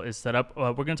council is set up.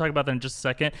 We're going to talk about that in just a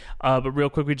second. But real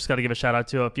quick, we just got to give a shout out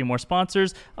to a few more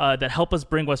sponsors that help us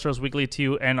bring Westeros Weekly to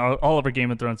you and all of our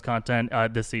Game of Thrones content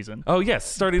this season. Oh, yes.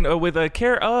 Starting with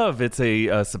Care Of. It's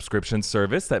a subscription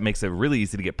service that makes it really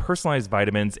easy to get personalized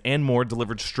vitamins and more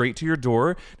delivered straight to your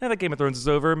door. Now that Game of Thrones is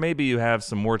over, maybe you have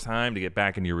some more time to get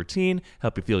back into your routine,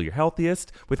 help you feel your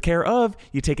healthiest. With Care Of,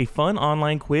 you take a fun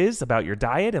online quiz about your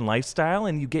diet and lifestyle,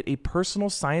 and you get a personal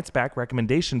science-backed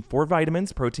recommendation for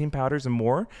vitamins, protein powders, and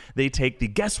more. They take the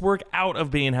guesswork out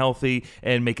of being healthy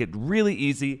and make it really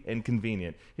easy and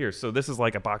convenient. Here, so this is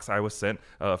like a box I was sent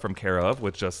from Care Of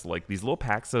with just like these little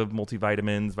packs of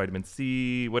multivitamins, vitamin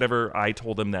C, whatever I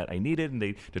told them that I needed, and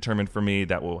they determined for me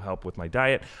that will help with my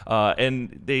diet.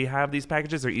 And they have these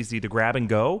packages. They're easy to grab and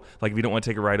go. Like if you don't want to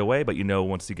take it right away, but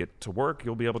once you get to work,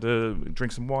 you'll be able to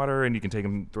drink some water, and you can take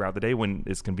them throughout the day when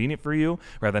it's convenient for you,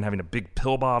 rather than having a big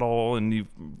pill bottle and you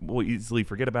will easily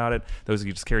forget about it. Those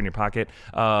you just carry in your pocket.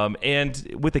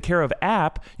 And with the Care Of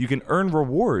app, you can earn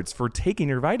rewards for taking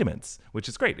your vitamins, which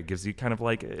is great. It gives you kind of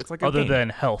like, it's like a Other game. than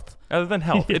health.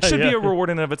 It should be a reward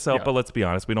in and of itself, but let's be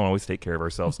honest, we don't always take care of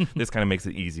ourselves. This kind of makes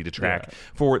it easy to track. Yeah.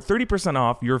 For 30%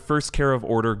 off your first Care Of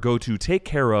order, go to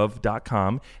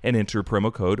takecareof.com and enter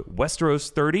promo code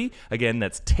Westeros30. Again,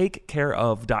 that's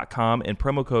takecareof.com and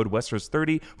promo code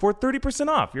Westeros30 for 30%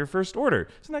 off your first order.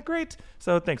 Isn't that great?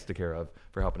 So thanks to Care Of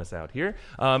for helping us out here.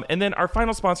 And then our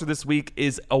final sponsor this week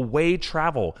is Away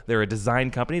Travel. They're a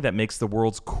design company that makes the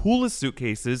world's coolest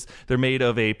suitcases. They're made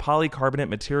of a polycarbonate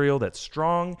material that's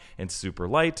strong and super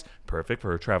light, perfect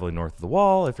for traveling north of the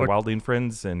wall if your wildling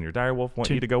friends and your direwolf want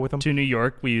you to go with them. To New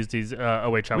York, we used these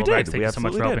Away Travel bags. Thank you so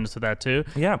much for helping us with that too.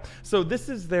 Yeah. So this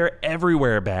is their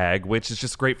everywhere bag, which is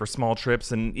just great for small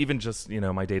trips and even just,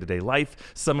 my day-to-day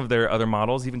life. Some of their other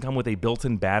models even come with a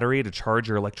built-in battery to charge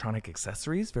your electronic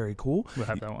accessories. Very cool. We'll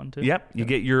have that one too. Yep. You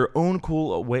get your own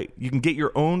cool away. You can get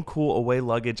your own cool away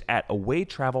luggage at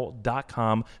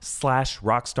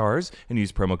awaytravel.com/rockstars and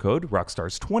use promo code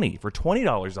rockstars20 for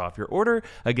 $20 off your order.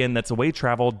 Again, that's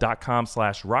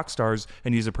awaytravel.com/rockstars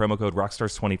and use a promo code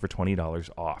rockstars20 for $20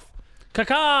 off.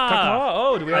 Caca!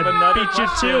 Oh, do we have another beat you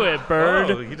to it,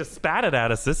 bird. Oh, he just spat it at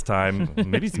us this time.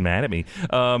 Maybe he's mad at me.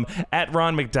 At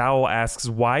Ron McDowell asks,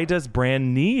 why does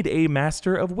Bran need a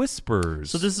Master of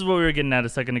Whispers? So this is what we were getting at a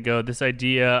second ago. This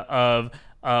idea of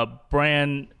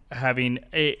Bran having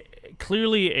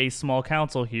clearly a small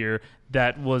council here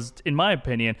that was, in my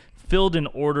opinion, filled in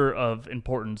order of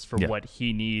importance for what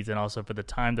he needs and also for the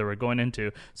time that we're going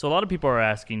into. So a lot of people are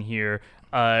asking here,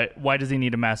 why does he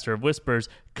need a Master of Whispers?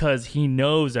 Because he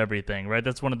knows everything, right?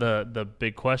 That's one of the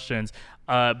big questions.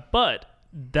 But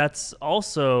that's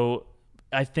also,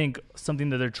 I think, something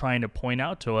that they're trying to point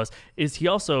out to us is he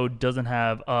also doesn't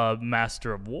have a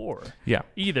Master of War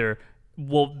either.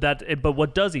 Well, but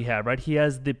what does he have, right? He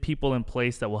has the people in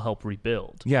place that will help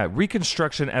rebuild. Yeah,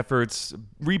 reconstruction efforts,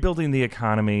 rebuilding the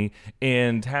economy,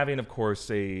 and having, of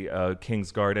course, a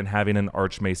Kingsguard and having an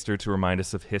Archmaester to remind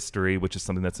us of history, which is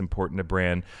something that's important to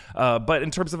Bran. But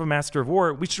in terms of a Master of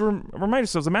War, we should remind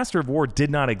ourselves a Master of War did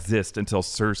not exist until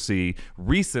Cersei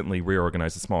recently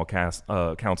reorganized a small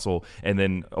council and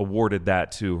then awarded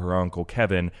that to her uncle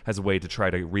Kevin as a way to try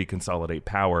to reconsolidate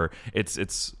power.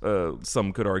 It's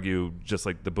some could argue just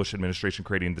like the Bush administration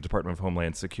creating the Department of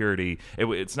Homeland Security.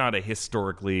 It's not a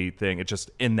historically thing. It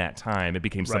just, in that time, it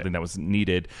became something that was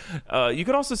needed. You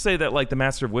could also say that, like, the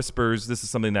Master of Whispers, this is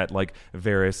something that, like,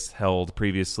 Varys held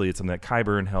previously. It's something that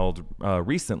Qyburn held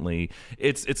recently.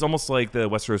 It's almost like the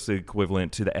Westeros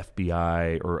equivalent to the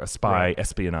FBI or a spy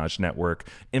espionage network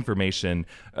information.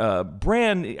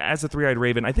 Bran, as a three-eyed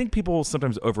raven, I think people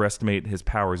sometimes overestimate his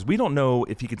powers. We don't know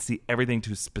if he can see everything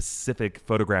to specific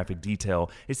photographic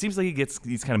detail. It seems like he gets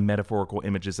these kind of metaphorical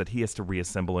images that he has to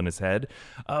reassemble in his head.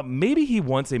 Maybe he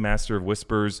wants a Master of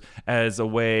Whispers as a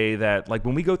way that, like,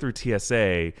 when we go through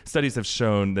TSA, studies have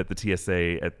shown that the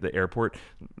TSA at the airport,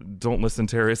 don't listen,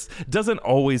 terrorists, doesn't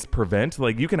always prevent.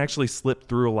 Like, you can actually slip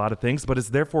through a lot of things, but it's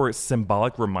therefore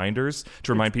symbolic reminders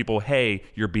to remind people, hey,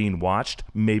 you're being watched.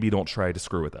 Maybe don't try to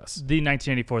screw with us. The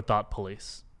 1984 thought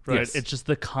police. Right. Yes. It's just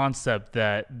the concept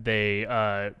that they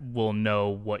will know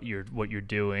what you're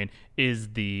doing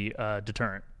is the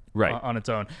deterrent on its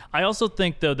own. I also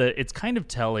think, though, that it's kind of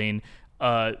telling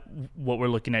what we're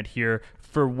looking at here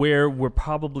for where we're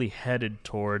probably headed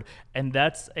toward, and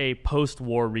that's a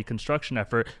post-war reconstruction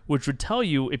effort, which would tell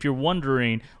you, if you're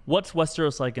wondering what's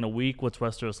Westeros like in a week, what's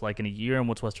Westeros like in a year, and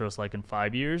what's Westeros like in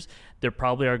 5 years, there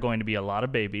probably are going to be a lot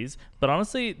of babies, but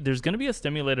honestly, there's going to be a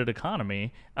stimulated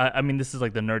economy. I mean, this is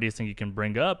like the nerdiest thing you can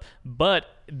bring up, but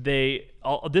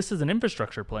this is an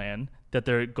infrastructure plan that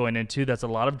they're going into. That's a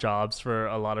lot of jobs for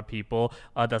a lot of people.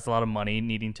 That's a lot of money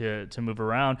needing to move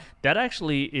around. That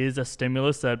actually is a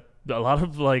stimulus that a lot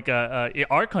of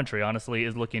our country honestly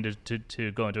is looking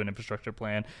to go into an infrastructure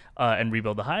plan and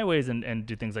rebuild the highways and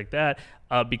do things like that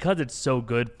because it's so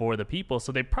good for the people.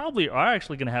 So they probably are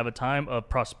actually going to have a time of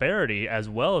prosperity as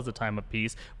well as a time of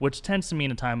peace, which tends to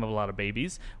mean a time of a lot of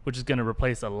babies, which is going to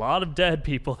replace a lot of dead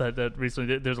people that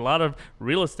recently. There's a lot of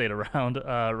real estate around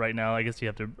right now. I guess you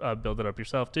have to build it up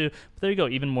yourself too. But there you go,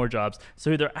 even more jobs.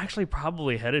 So they're actually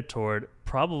probably headed toward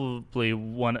probably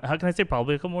one. How can I say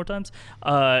probably a couple more times?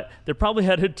 They're probably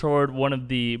headed toward one of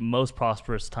the most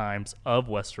prosperous times of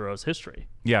Westeros history.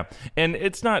 Yeah, and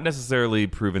it's not necessarily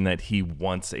proven that he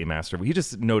wants a Master of... He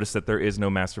just noticed that there is no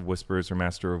Master of Whispers or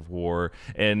Master of War,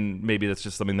 and maybe that's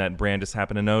just something that Bran just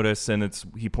happened to notice, and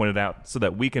he pointed out so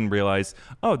that we can realize,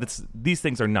 these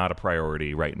things are not a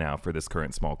priority right now for this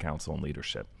current small council and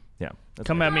leadership. Yeah.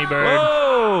 Come at me, bird.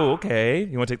 Oh, okay.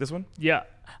 You want to take this one? Yeah.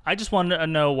 I just wanted to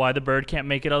know why the bird can't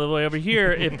make it all the way over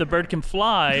here if the bird can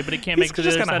fly, but it can't make it to the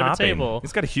other side of the table.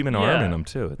 He's got a human arm in him,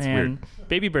 too. It's weird.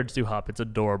 Baby birds do hop. It's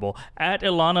adorable. At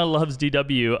Ilana Loves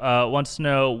DW wants to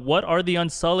know, what are the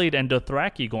Unsullied and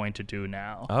Dothraki going to do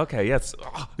now? Okay, yes.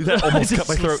 Oh, that almost cut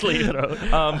my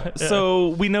throat. So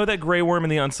we know that Grey Worm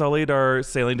and the Unsullied are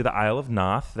sailing to the Isle of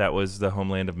Noth. That was the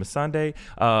homeland of Missandei.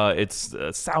 It's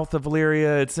south of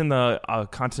Valyria. It's in the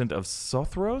continent of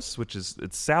Sothros,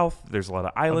 it's south. There's a lot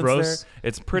of islands there.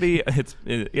 It's pretty.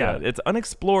 It's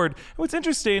unexplored. What's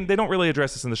interesting, they don't really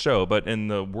address this in the show, but in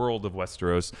the world of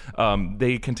Westeros,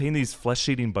 they contain these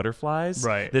flesh-eating butterflies.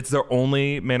 Right. That's their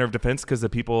only manner of defense because the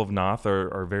people of Noth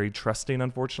are very trusting,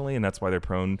 unfortunately, and that's why they're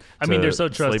prone to they're so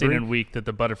trusting slavery. And weak that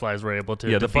the butterflies were able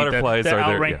to the butterflies that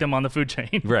outrank them on the food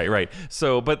chain. Right.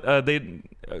 So, but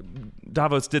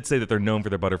Davos did say that they're known for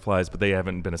their butterflies, but they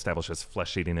haven't been established as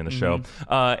flesh-eating in the show.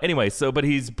 Anyway, but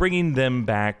he's bringing them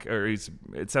back, or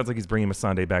it sounds like he's bringing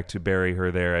Missandei back to bury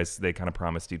her there, as they kind of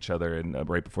promised each other and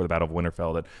right before the Battle of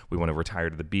Winterfell that we want to retire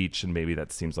to the beach, and maybe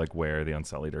that seems like where the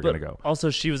Unsullied are going to go. Also,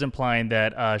 she was implying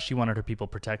that she wanted her people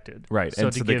protected. Right, so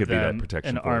and to so they give could be that them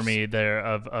protection an force. army there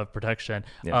of protection,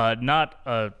 Yeah. not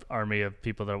an army of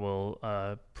people that will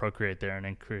procreate there and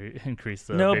increase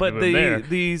the No, baby but boom there.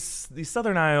 these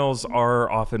Southern Isles are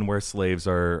often where slaves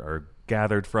are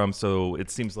gathered from, so it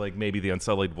seems like maybe the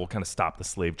Unsullied will kind of stop the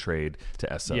slave trade to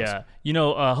Essos.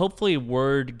 Yeah, hopefully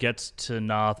word gets to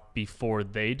Noth before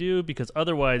they do, because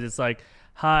otherwise it's like,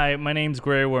 hi, my name's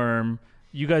Grey Worm.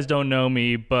 You guys don't know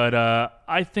me, but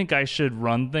I think I should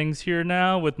run things here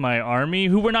now with my army,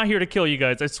 who we're not here to kill you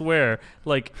guys, I swear.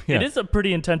 It is a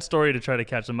pretty intense story to try to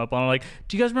catch them up on. Like,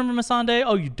 do you guys remember Missandei?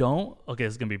 Oh, you don't? Okay,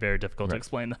 this is going to be very difficult to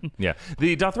explain then. Yeah.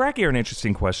 The Dothraki are an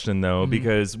interesting question, though,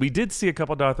 because we did see a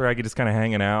couple Dothraki just kind of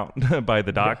hanging out by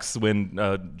the docks when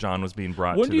Jon was being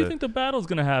brought When do you think the battle's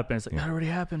going to happen? It's like, that already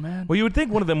happened, man. Well, you would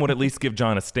think one of them would at least give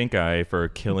Jon a stink eye for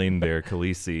killing their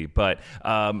Khaleesi, but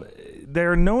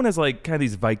they're known as kind of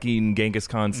these Viking Genghis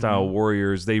Khan style warriors.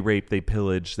 They rape, they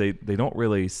pillage, they don't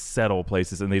really settle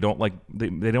places, and they don't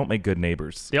they don't make good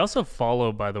neighbors. They also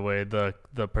follow, by the way, the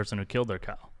person who killed their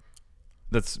cow.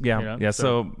 That's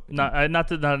So not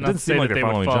to say like that they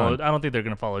would follow. Jon. I don't think they're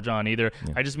going to follow Jon either.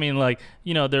 Yeah. I just mean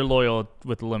they're loyal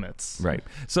with limits. Right.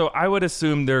 So I would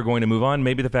assume they're going to move on.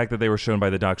 Maybe the fact that they were shown by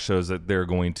the dock shows that they're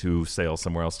going to sail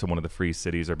somewhere else to one of the free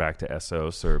cities or back to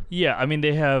Essos or. Yeah, I mean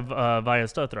they have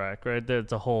Vaes Dothrak, right?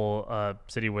 It's a whole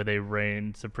city where they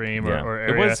reign supreme or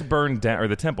area. It was burned down, or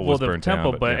the temple was burned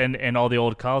down. And all the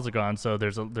old Khals are gone, so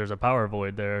there's a power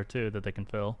void there too that they can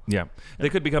fill. Yeah. They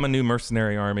could become a new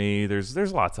mercenary army. There's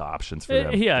lots of options for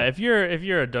them. Yeah, if you're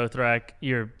a Dothrak,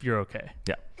 you're okay.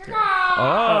 Yeah.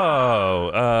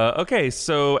 Okay.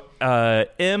 So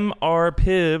M.R.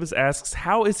 Pivs asks,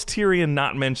 how is Tyrion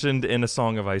not mentioned in A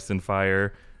Song of Ice and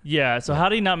Fire? Yeah, so how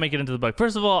did he not make it into the book?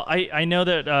 First of all, I know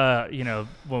that,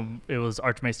 when it was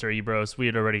Archmaester Ebros, we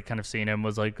had already kind of seen him,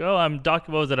 was like, oh, I'm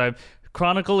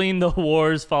chronicling the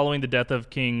wars following the death of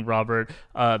King Robert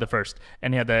the First.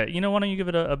 And he had that, why don't you give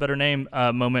it a better name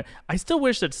moment. I still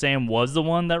wish that Sam was the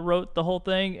one that wrote the whole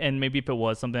thing, and maybe if it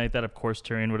was something like that, of course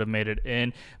Tyrion would have made it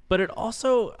in. But it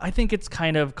also, I think it's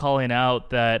kind of calling out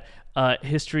that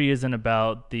history isn't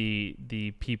about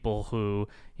the people who,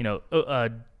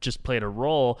 just played a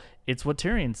role. It's what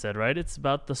Tyrion said, right? It's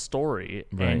about the story.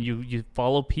 Right. And you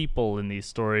follow people in these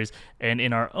stories. And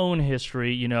in our own history,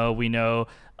 we know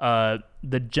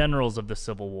the generals of the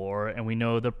Civil War, and we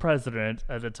know the president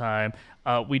at the time.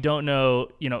 We don't know,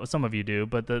 some of you do,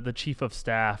 but the chief of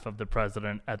staff of the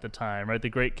president at the time, right? The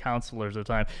great counselors at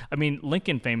the time. I mean,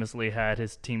 Lincoln famously had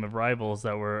his team of rivals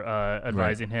that were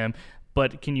advising him.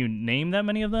 But can you name that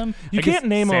many of them? You can't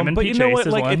name them, but you know what?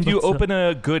 Like, if you one, open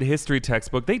a good history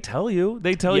textbook, they tell you.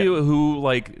 They tell you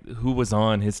who was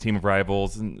on his team of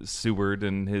rivals, and Seward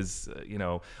and his,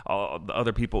 all the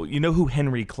other people. You know who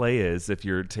Henry Clay is if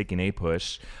you're taking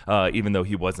APUSH, even though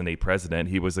he wasn't a president.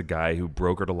 He was a guy who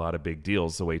brokered a lot of big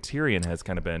deals, the way Tyrion has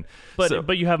kind of been.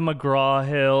 But you have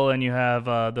McGraw-Hill, and you have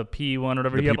the P1 or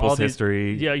whatever. The you have People's all these,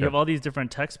 History. Yeah, you have all these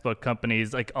different textbook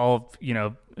companies, like all,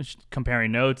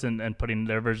 comparing notes and putting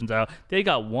their versions out. They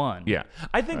got one. Yeah.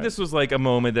 I think this was like a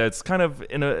moment that's kind of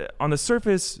on the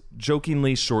surface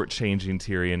jokingly shortchanging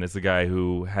Tyrion as a guy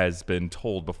who has been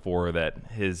told before that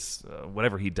his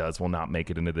whatever he does will not make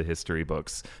it into the history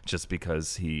books just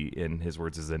because he, in his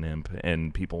words, is an imp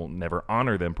and people never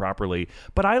honor them properly.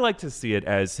 But I like to see it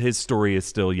as his story is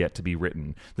still yet to be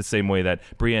written, the same way that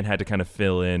Brienne had to kind of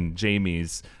fill in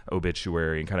Jaime's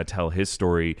obituary and kind of tell his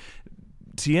story.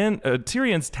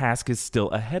 Tyrion's task is still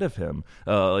ahead of him.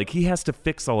 He has to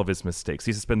fix all of his mistakes.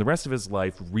 He has to spend the rest of his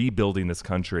life rebuilding this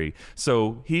country.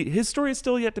 So his story is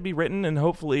still yet to be written, and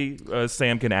hopefully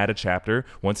Sam can add a chapter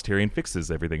once Tyrion fixes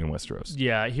everything in Westeros.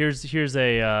 Yeah, here's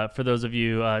a for those of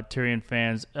you Tyrion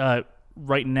fans.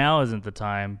 Right now isn't the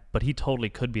time, but he totally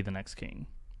could be the next king.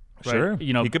 Right? Sure,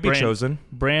 he could be chosen.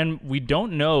 Bran, we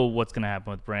don't know what's going to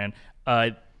happen with Bran.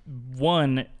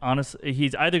 One, honestly,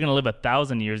 he's either going to live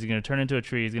 1,000 years, he's going to turn into a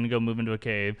tree, he's going to go move into a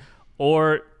cave,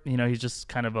 or he's just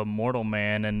kind of a mortal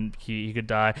man and he could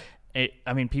die.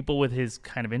 I mean, people with his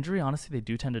kind of injury, honestly, they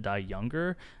do tend to die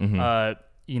younger.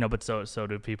 But so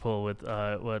do people with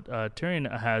what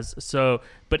Tyrion has. So,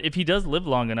 but if he does live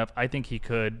long enough, I think he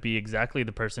could be exactly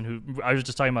the person who, I was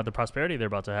just talking about the prosperity they're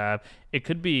about to have. It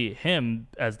could be him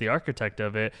as the architect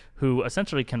of it, who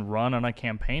essentially can run on a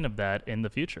campaign of that in the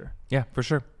future. Yeah, for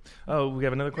sure. Oh, we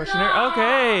have another question there?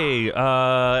 Okay.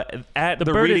 At the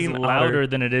bird Reading is louder Otter.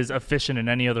 than it is efficient in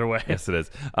any other way. Yes, it is.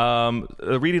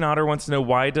 The Reading Otter wants to know,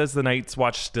 why does the Night's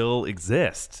Watch still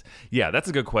exist? Yeah, that's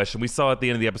a good question. We saw at the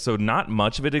end of the episode, not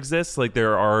much of it exists. Like,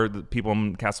 there are the people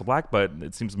in Castle Black, but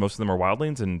it seems most of them are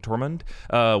wildlings and Tormund.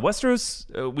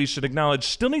 Westeros, we should acknowledge,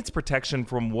 still needs protection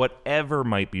from whatever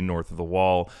might be north of the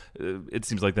Wall. It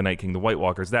seems like the Night King, the White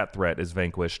Walkers, that threat is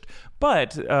vanquished.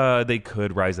 But they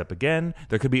could rise up again.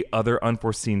 There could be other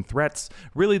unforeseen threats.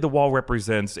 Really, the Wall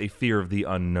represents a fear of the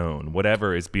unknown,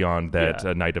 whatever is beyond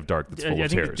that night of dark that's full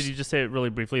of terrors. Did you just say it really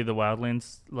briefly? The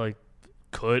wildlings,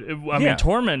 could. I mean,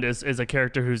 Tormund is a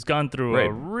character who's gone through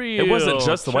a real It wasn't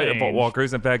just the change. White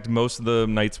Walkers. In fact, most of the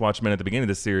Night's Watchmen at the beginning of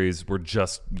the series were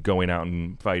just going out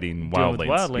and fighting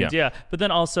wildlings. Yeah. But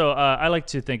then also, I like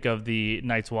to think of the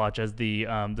Night's Watch as the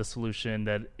solution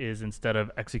that is, instead of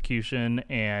execution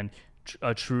and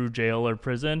a true jail or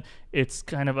prison, it's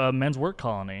kind of a men's work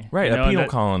colony. Right, a penal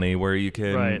colony where you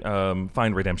can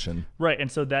find redemption. Right,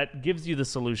 and so that gives you the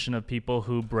solution of people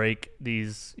who break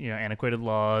these antiquated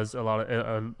laws in a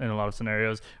lot of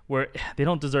scenarios where they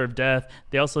don't deserve death.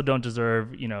 They also don't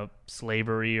deserve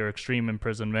slavery or extreme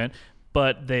imprisonment,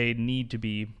 but they need to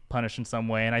be punished in some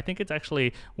way. And I think it's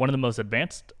actually one of the most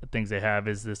advanced things they have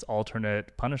is this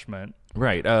alternate punishment.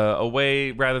 Right. A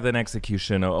way, rather than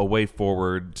execution, a way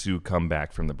forward to come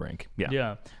back from the brink.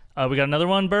 Yeah. We got another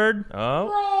one, Bird.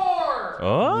 Roar!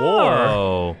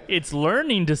 War. It's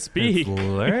learning to speak. It's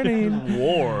learning.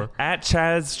 War. At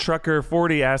Chaz Trucker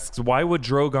 40 asks, why would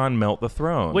Drogon melt the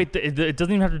throne? Wait, it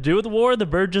doesn't even have to do with war? The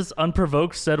bird just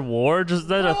unprovoked said war? Just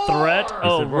that a threat?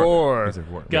 Oh, roar.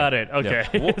 Got it. Okay.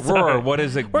 Yeah. Roar, what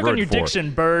is it? Work on your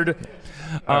diction, Bird.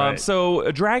 Right. So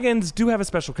dragons do have a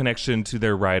special connection to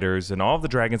their riders, and all of the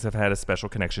dragons have had a special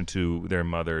connection to their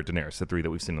mother, Daenerys, the three that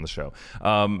we've seen on the show.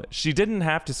 She didn't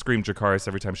have to scream Dracarys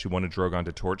every time she wanted Drogon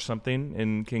to torch something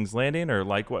in King's Landing, or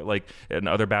like in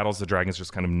other battles, the dragons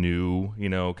just kind of knew,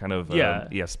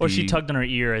 ESP. Or she tugged on her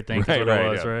ear, I think, is what it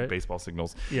was, right? Baseball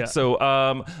signals. Yeah.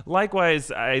 So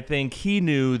likewise, I think he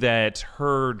knew that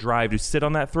her drive to sit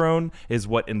on that throne is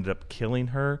what ended up killing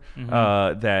her.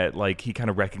 That he kind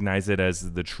of recognized it as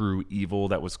the true evil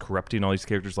that was corrupting all these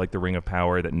characters, like the Ring of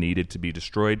Power, that needed to be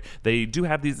destroyed. They do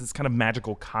have this kind of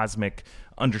magical cosmic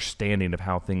understanding of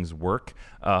how things work,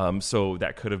 so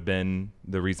that could have been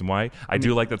the reason why. I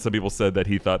do like that some people said that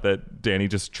he thought that Dany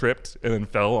just tripped and then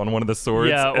fell on one of the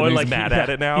swords, and he's mad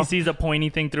at it now. He sees a pointy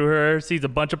thing through her, sees a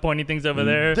bunch of pointy things over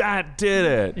there. That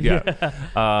did it.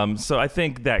 Yeah. So I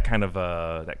think that kind of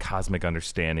that cosmic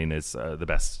understanding is the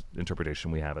best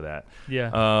interpretation we have of that. Yeah.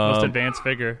 Most advanced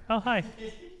figure. Oh, hi.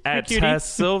 At cutie.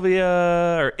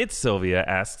 Sylvia, or It's Sylvia,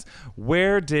 asks,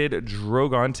 where did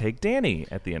Drogon take Dany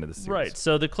at the end of the series? Right.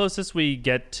 So the closest we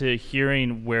get to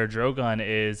hearing where Drogon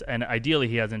is, and ideally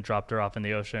he hasn't dropped her off in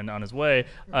the ocean on his way,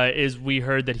 is we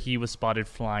heard that he was spotted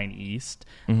flying east.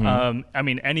 I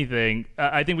mean, anything.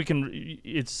 I think we can.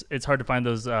 It's hard to find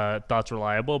those thoughts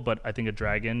reliable, but I think a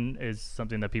dragon is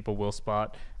something that people will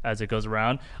spot as it goes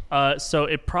around. So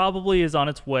it probably is on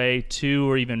its way to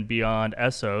or even beyond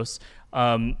Essos.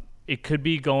 It could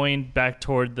be going back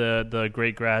toward the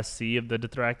Great Grass Sea of the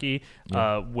Dothraki,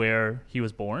 where he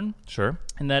was born. Sure.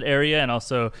 In that area, and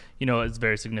also, it's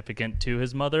very significant to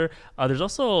his mother. There's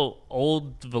also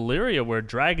old Valyria, where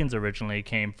dragons originally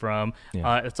came from.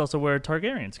 It's also where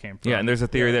Targaryens came from. Yeah, and there's a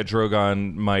theory that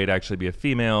Drogon might actually be a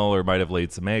female or might have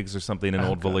laid some eggs or something in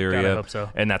old Valyria. God, I hope so.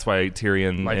 And that's why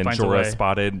Tyrion Life and finds a Jorah way.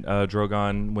 spotted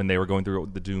Drogon when they were going through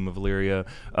the doom of Valyria.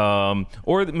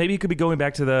 Or maybe he could be going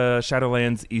back to the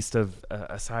Shadowlands east of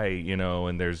Asai,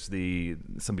 and there's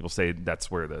some people say that's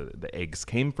where the eggs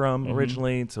came from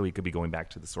originally, so he could be going back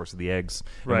to the source of the eggs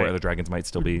and where the dragons might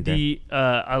still be.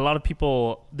 A lot of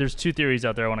people, there's two theories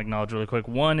out there I want to acknowledge really quick.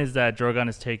 One is that Drogon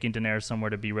is taking Daenerys somewhere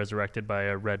to be resurrected by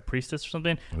a red priestess or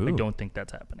something. Ooh. I don't think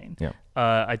that's happening. Yeah.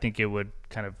 I think it would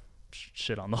kind of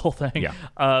shit on the whole thing. Yeah.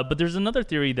 But there's another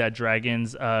theory that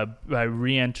dragons, by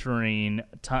re-entering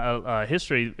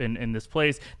history in this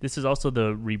place, this is also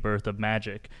the rebirth of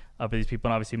magic for these people.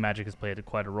 And obviously magic has played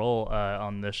quite a role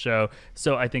on this show.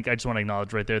 So I think I just want to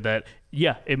acknowledge right there that,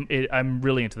 I'm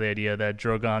really into the idea that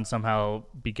Drogon somehow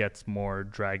begets more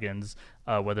dragons,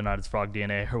 whether or not it's frog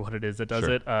DNA or what it is that does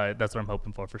it. That's what I'm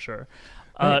hoping for sure.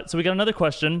 So we got another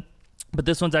question. But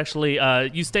this one's actually,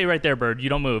 you stay right there, Bird. You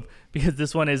don't move. Because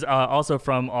this one is also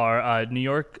from our New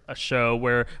York show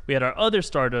where we had our other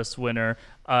Stardust winner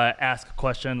ask a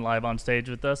question live on stage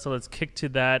with us. So let's kick to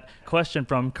that question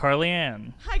from Carly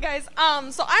Ann. Hi, guys.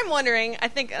 So I'm wondering, I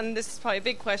think, and this is probably a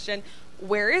big question,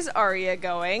 where is Arya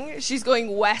going? She's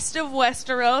going west of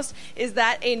Westeros. Is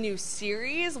that a new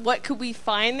series? What could we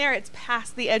find there? It's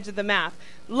past the edge of the map.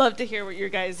 Love to hear what your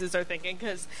guys are thinking,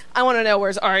 because I want to know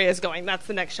where's Arya is going. That's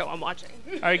the next show I'm watching.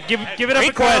 All right, give it up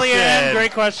for Carly Ann.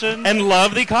 Great question. And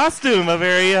love the costume. A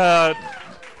very, Yeah.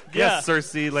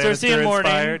 Cersei Lannister Cersei and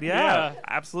Morning. inspired. Yeah.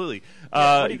 Absolutely.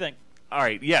 What do you think? All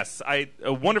right, yes, a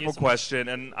wonderful so question,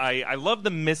 and I love the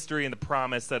mystery and the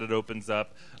promise that it opens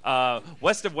up.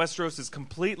 West of Westeros is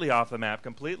completely off the map,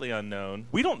 completely unknown.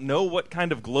 We don't know what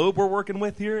kind of globe we're working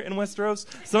with here in Westeros.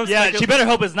 She better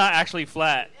hope it's not actually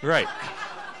flat. Right.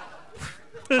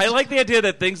 I like the idea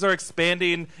that things are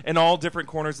expanding in all different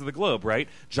corners of the globe, right?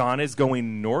 Jon is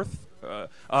going north.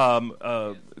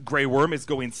 Grey Worm is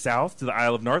going south to the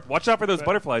Isle of North. Watch out for those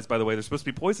butterflies, by the way. They're supposed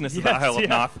to be poisonous in the Isle of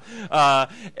North.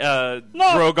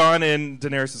 Drogon and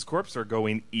Daenerys' corpse are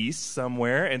going east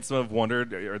somewhere, and some have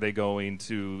wondered, are they going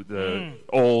to the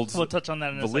old We'll touch on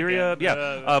that in a Valyria? second.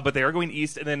 Yeah, but they are going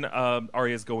east, and then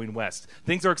Arya's going west.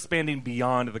 Things are expanding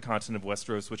beyond the continent of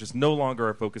Westeros, which is no longer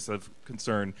a focus of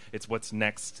concern. It's what's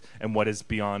next and what is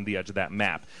beyond the edge of that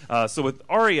map. So with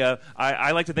Arya,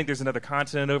 I like to think there's another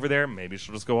continent over there. Maybe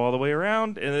she'll just go all the way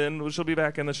around, and then she'll be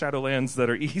back in the Shadowlands that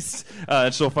are east,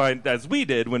 and she'll find, as we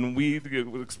did when we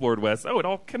explored west, it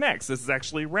all connects. This is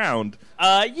actually round.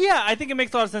 I think it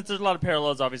makes a lot of sense. There's a lot of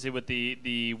parallels, obviously, with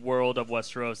the world of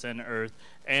Westeros and Earth.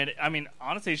 And, I mean,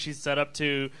 honestly, she's set up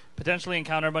to potentially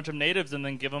encounter a bunch of natives and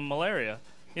then give them malaria.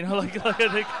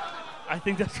 I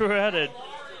think that's where we're headed.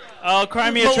 Oh, cry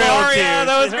me a trail of tears.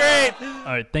 That was great.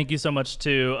 All right, thank you so much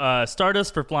to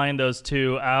Stardust for flying those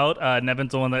two out.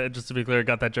 Nevin's the one that, just to be clear,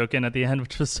 got that joke in at the end,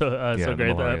 which was so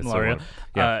great. Malaria.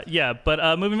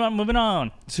 But moving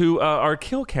on. To our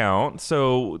kill count,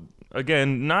 so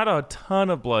again, not a ton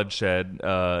of bloodshed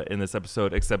in this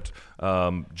episode, except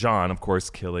Jon, of course,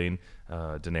 killing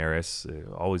Daenerys,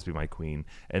 always be my queen.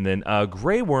 And then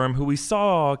Grey Worm, who we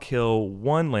saw kill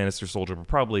one Lannister soldier, but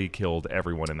probably killed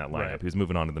everyone in that lineup. Right. He was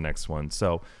moving on to the next one.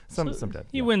 So some dead.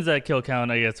 He wins that kill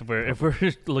count, I guess, if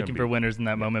we're looking for winners in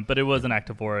that moment. But it was an act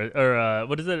of war, or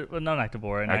what is it? Not an act of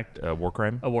war, war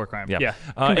crime. A war crime. Yeah. Yeah.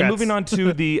 And moving on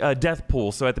to the death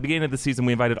pool. So at the beginning of the season,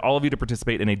 we invited all of you to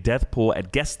participate in a death pool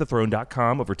at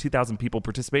GuessTheThrone.com. Over 2,000 people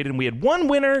participated, and we had one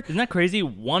winner. Isn't that crazy?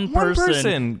 One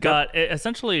person got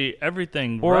essentially everything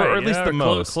or right. Or at least the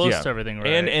most. Close to everything right.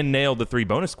 And nailed the 3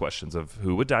 bonus questions of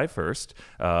who would die first.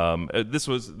 This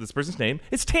person's name.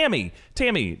 It's Tammy.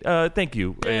 Tammy, thank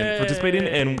you for participating,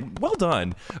 and well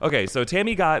done. Okay, so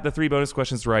Tammy got the 3 bonus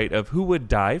questions right of who would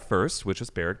die first, which is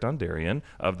Beric Dondarrion,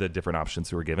 of the different options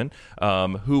who were given.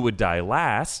 Who would die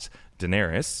last?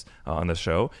 Daenerys on the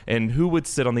show. And who would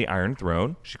sit on the Iron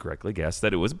Throne? She correctly guessed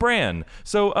that it was Bran.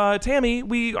 So, Tammy,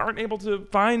 we aren't able to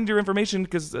find your information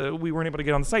because we weren't able to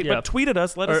get on the site. But tweet at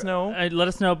us. Let us know. Let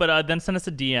us know, but then send us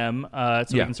a DM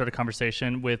so we can start a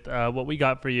conversation with what we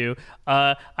got for you.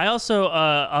 I also,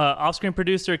 off-screen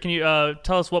producer, can you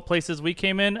tell us what places we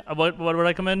came in? What would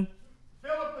I come in?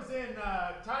 Philip was in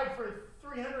tied for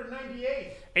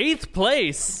 398. 8th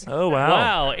place. Oh,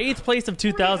 wow. Wow. 8th place of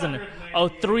 2000.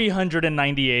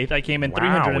 398th. I came in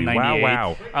 398.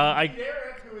 Wow.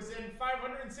 Derek, who was in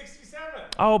 567.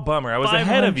 Oh, bummer. I was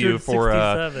ahead of you for...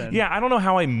 Yeah, I don't know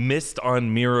how I missed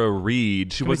on Mira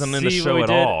Reed. She wasn't in the see show what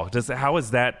at we did? all. How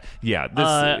is that? Yeah,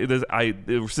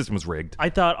 the system was rigged. I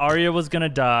thought Arya was going to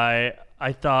die.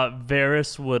 I thought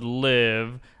Varys would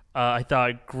live. I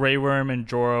thought Grey Worm and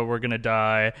Jorah were going to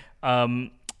die.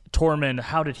 Tormund,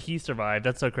 how did he survive?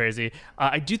 That's so crazy.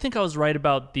 I do think I was right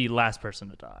about the last person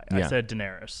to die. I said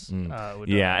Daenerys would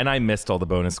die. Yeah, and I missed all the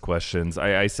bonus questions.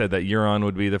 I said that Euron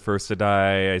would be the first to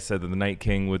die. I said that the Night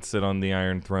King would sit on the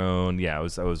Iron Throne. Yeah, I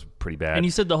was pretty bad. And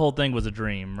you said the whole thing was a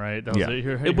dream, right? That was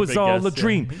it was all a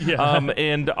dream. Yeah.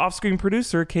 And off-screen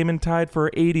producer came in tied for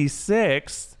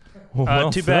 86th.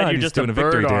 Well, too bad you're he's just doing a a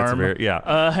victory bird dance arm. over here.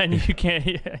 Yeah. And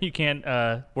you can't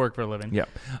work for a living. Yeah.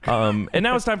 And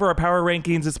now it's time for our power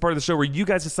rankings. It's part of the show where you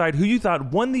guys decide who you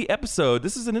thought won the episode.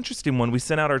 This is an interesting one. We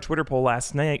sent out our Twitter poll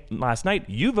last night.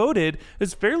 You voted.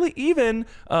 It's fairly even.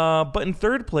 But in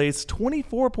third place,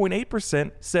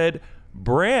 24.8% said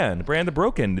Bran the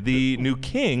Broken, the new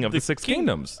king of the Six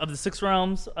Kingdoms. Of the Six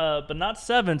Realms, but not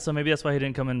 7, so maybe that's why he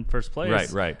didn't come in first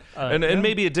place. Right. And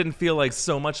maybe it didn't feel like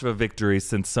so much of a victory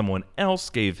since someone else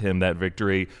gave him that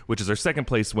victory, which is our second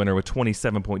place winner with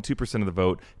 27.2% of the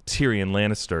vote, Tyrion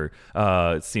Lannister.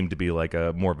 It seemed to be like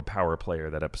more of a power player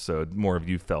that episode. More of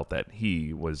you felt that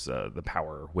he was the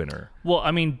power winner. Well,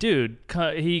 I mean, dude,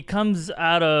 he comes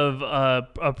out of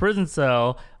a prison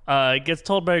cell, gets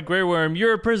told by a Grey Worm,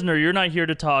 "You're a prisoner, you're not here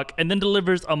to talk," and then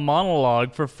delivers a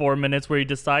monologue for 4 minutes where he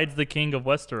decides the king of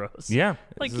Westeros. Yeah.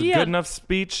 Like, it's a good enough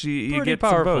speech. You get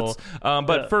powerful. some votes.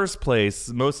 But first place,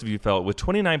 most of you felt, with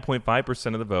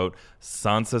 29.5% of the vote,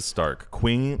 Sansa Stark,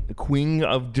 Queen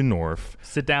of Daenorf.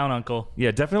 Sit down, Uncle.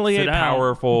 Yeah, definitely Sit a down.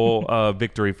 powerful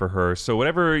victory for her. So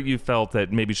whatever you felt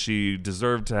that maybe she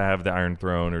deserved to have the Iron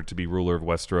Throne or to be ruler of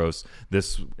Westeros,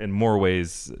 this, in more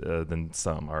ways than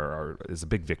some, is a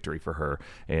big victory for her,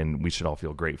 and we should all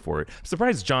feel great for it. I'm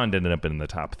surprised Jon ended up in the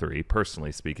top 3,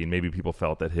 personally speaking. Maybe people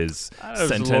felt that his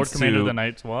sentence Lord Commander to of the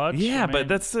Night's Watch. Yeah, I mean, but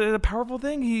that's a powerful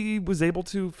thing. He was able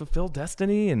to fulfill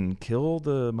destiny and kill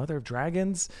the Mother of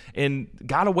Dragons and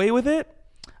got away with it.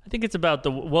 I think it's about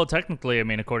technically, I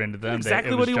mean, according to them,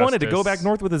 Exactly it was what he wanted, to go justice. back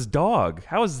north with his dog.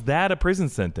 How is that a prison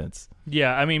sentence?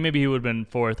 Yeah, I mean, maybe he would have been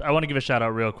 4th. I want to give a shout out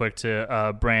real quick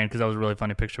to Bran, because that was a really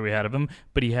funny picture we had of him.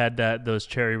 But he had those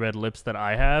cherry red lips that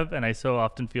I have, and I so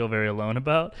often feel very alone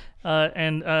about.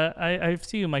 I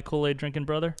see you, my Kool-Aid drinking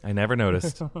brother. I never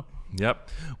noticed. Yep.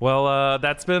 Well,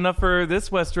 that's been enough for this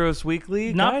Westeros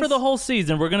Weekly. Not guys. for the whole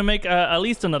season. We're going to make at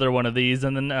least another one of these,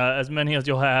 and then as many as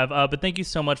you'll have. But thank you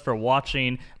so much for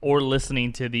watching or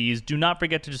listening to these. Do not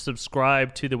forget to just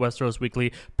subscribe to the Westeros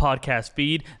Weekly podcast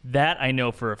feed. That I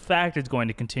know for a fact is going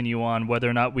to continue on, whether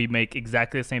or not we make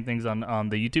exactly the same things on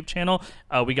the YouTube channel.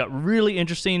 We got really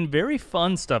interesting, very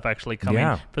fun stuff actually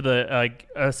coming for the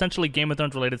essentially Game of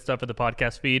Thrones related stuff for the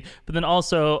podcast feed. But then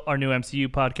also our new MCU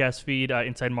podcast feed,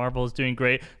 Inside Marvel, is doing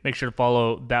great. Make sure to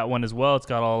follow that one as well. It's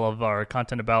got all of our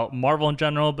content about Marvel in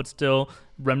general, but still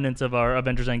remnants of our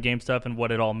Avengers Endgame stuff and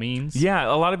what it all means.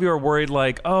 Yeah, a lot of you are worried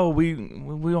like, oh, we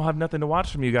don't have nothing to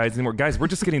watch from you guys anymore. Guys, we're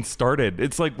just getting started.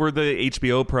 It's like we're the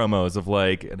HBO promos of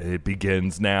like, it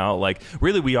begins now. Like,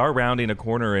 really, we are rounding a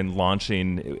corner and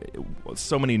launching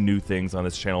so many new things on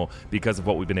this channel because of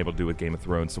what we've been able to do with Game of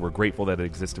Thrones. So we're grateful that it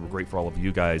existed. We're grateful for all of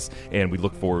you guys, and we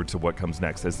look forward to what comes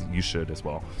next, as you should as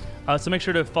well. So make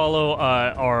sure to follow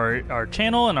our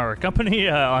channel and our company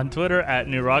on Twitter at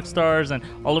New Rockstars, and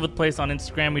all over the place on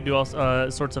Instagram. We do all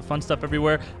sorts of fun stuff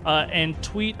everywhere. And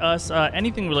tweet us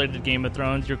anything related to Game of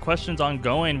Thrones. Your questions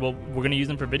ongoing, we're going to use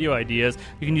them for video ideas.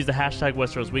 You can use the hashtag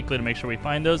Westeros Weekly to make sure we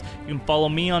find those. You can follow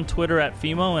me on Twitter at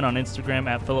Fimo and on Instagram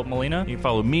at Philip Molina. You can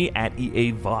follow me at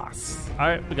EA Voss. All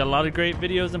right, we got a lot of great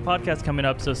videos and podcasts coming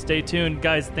up, so stay tuned.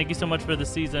 Guys, thank you so much for the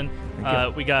season.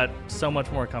 We got so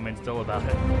much more coming still about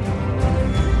it.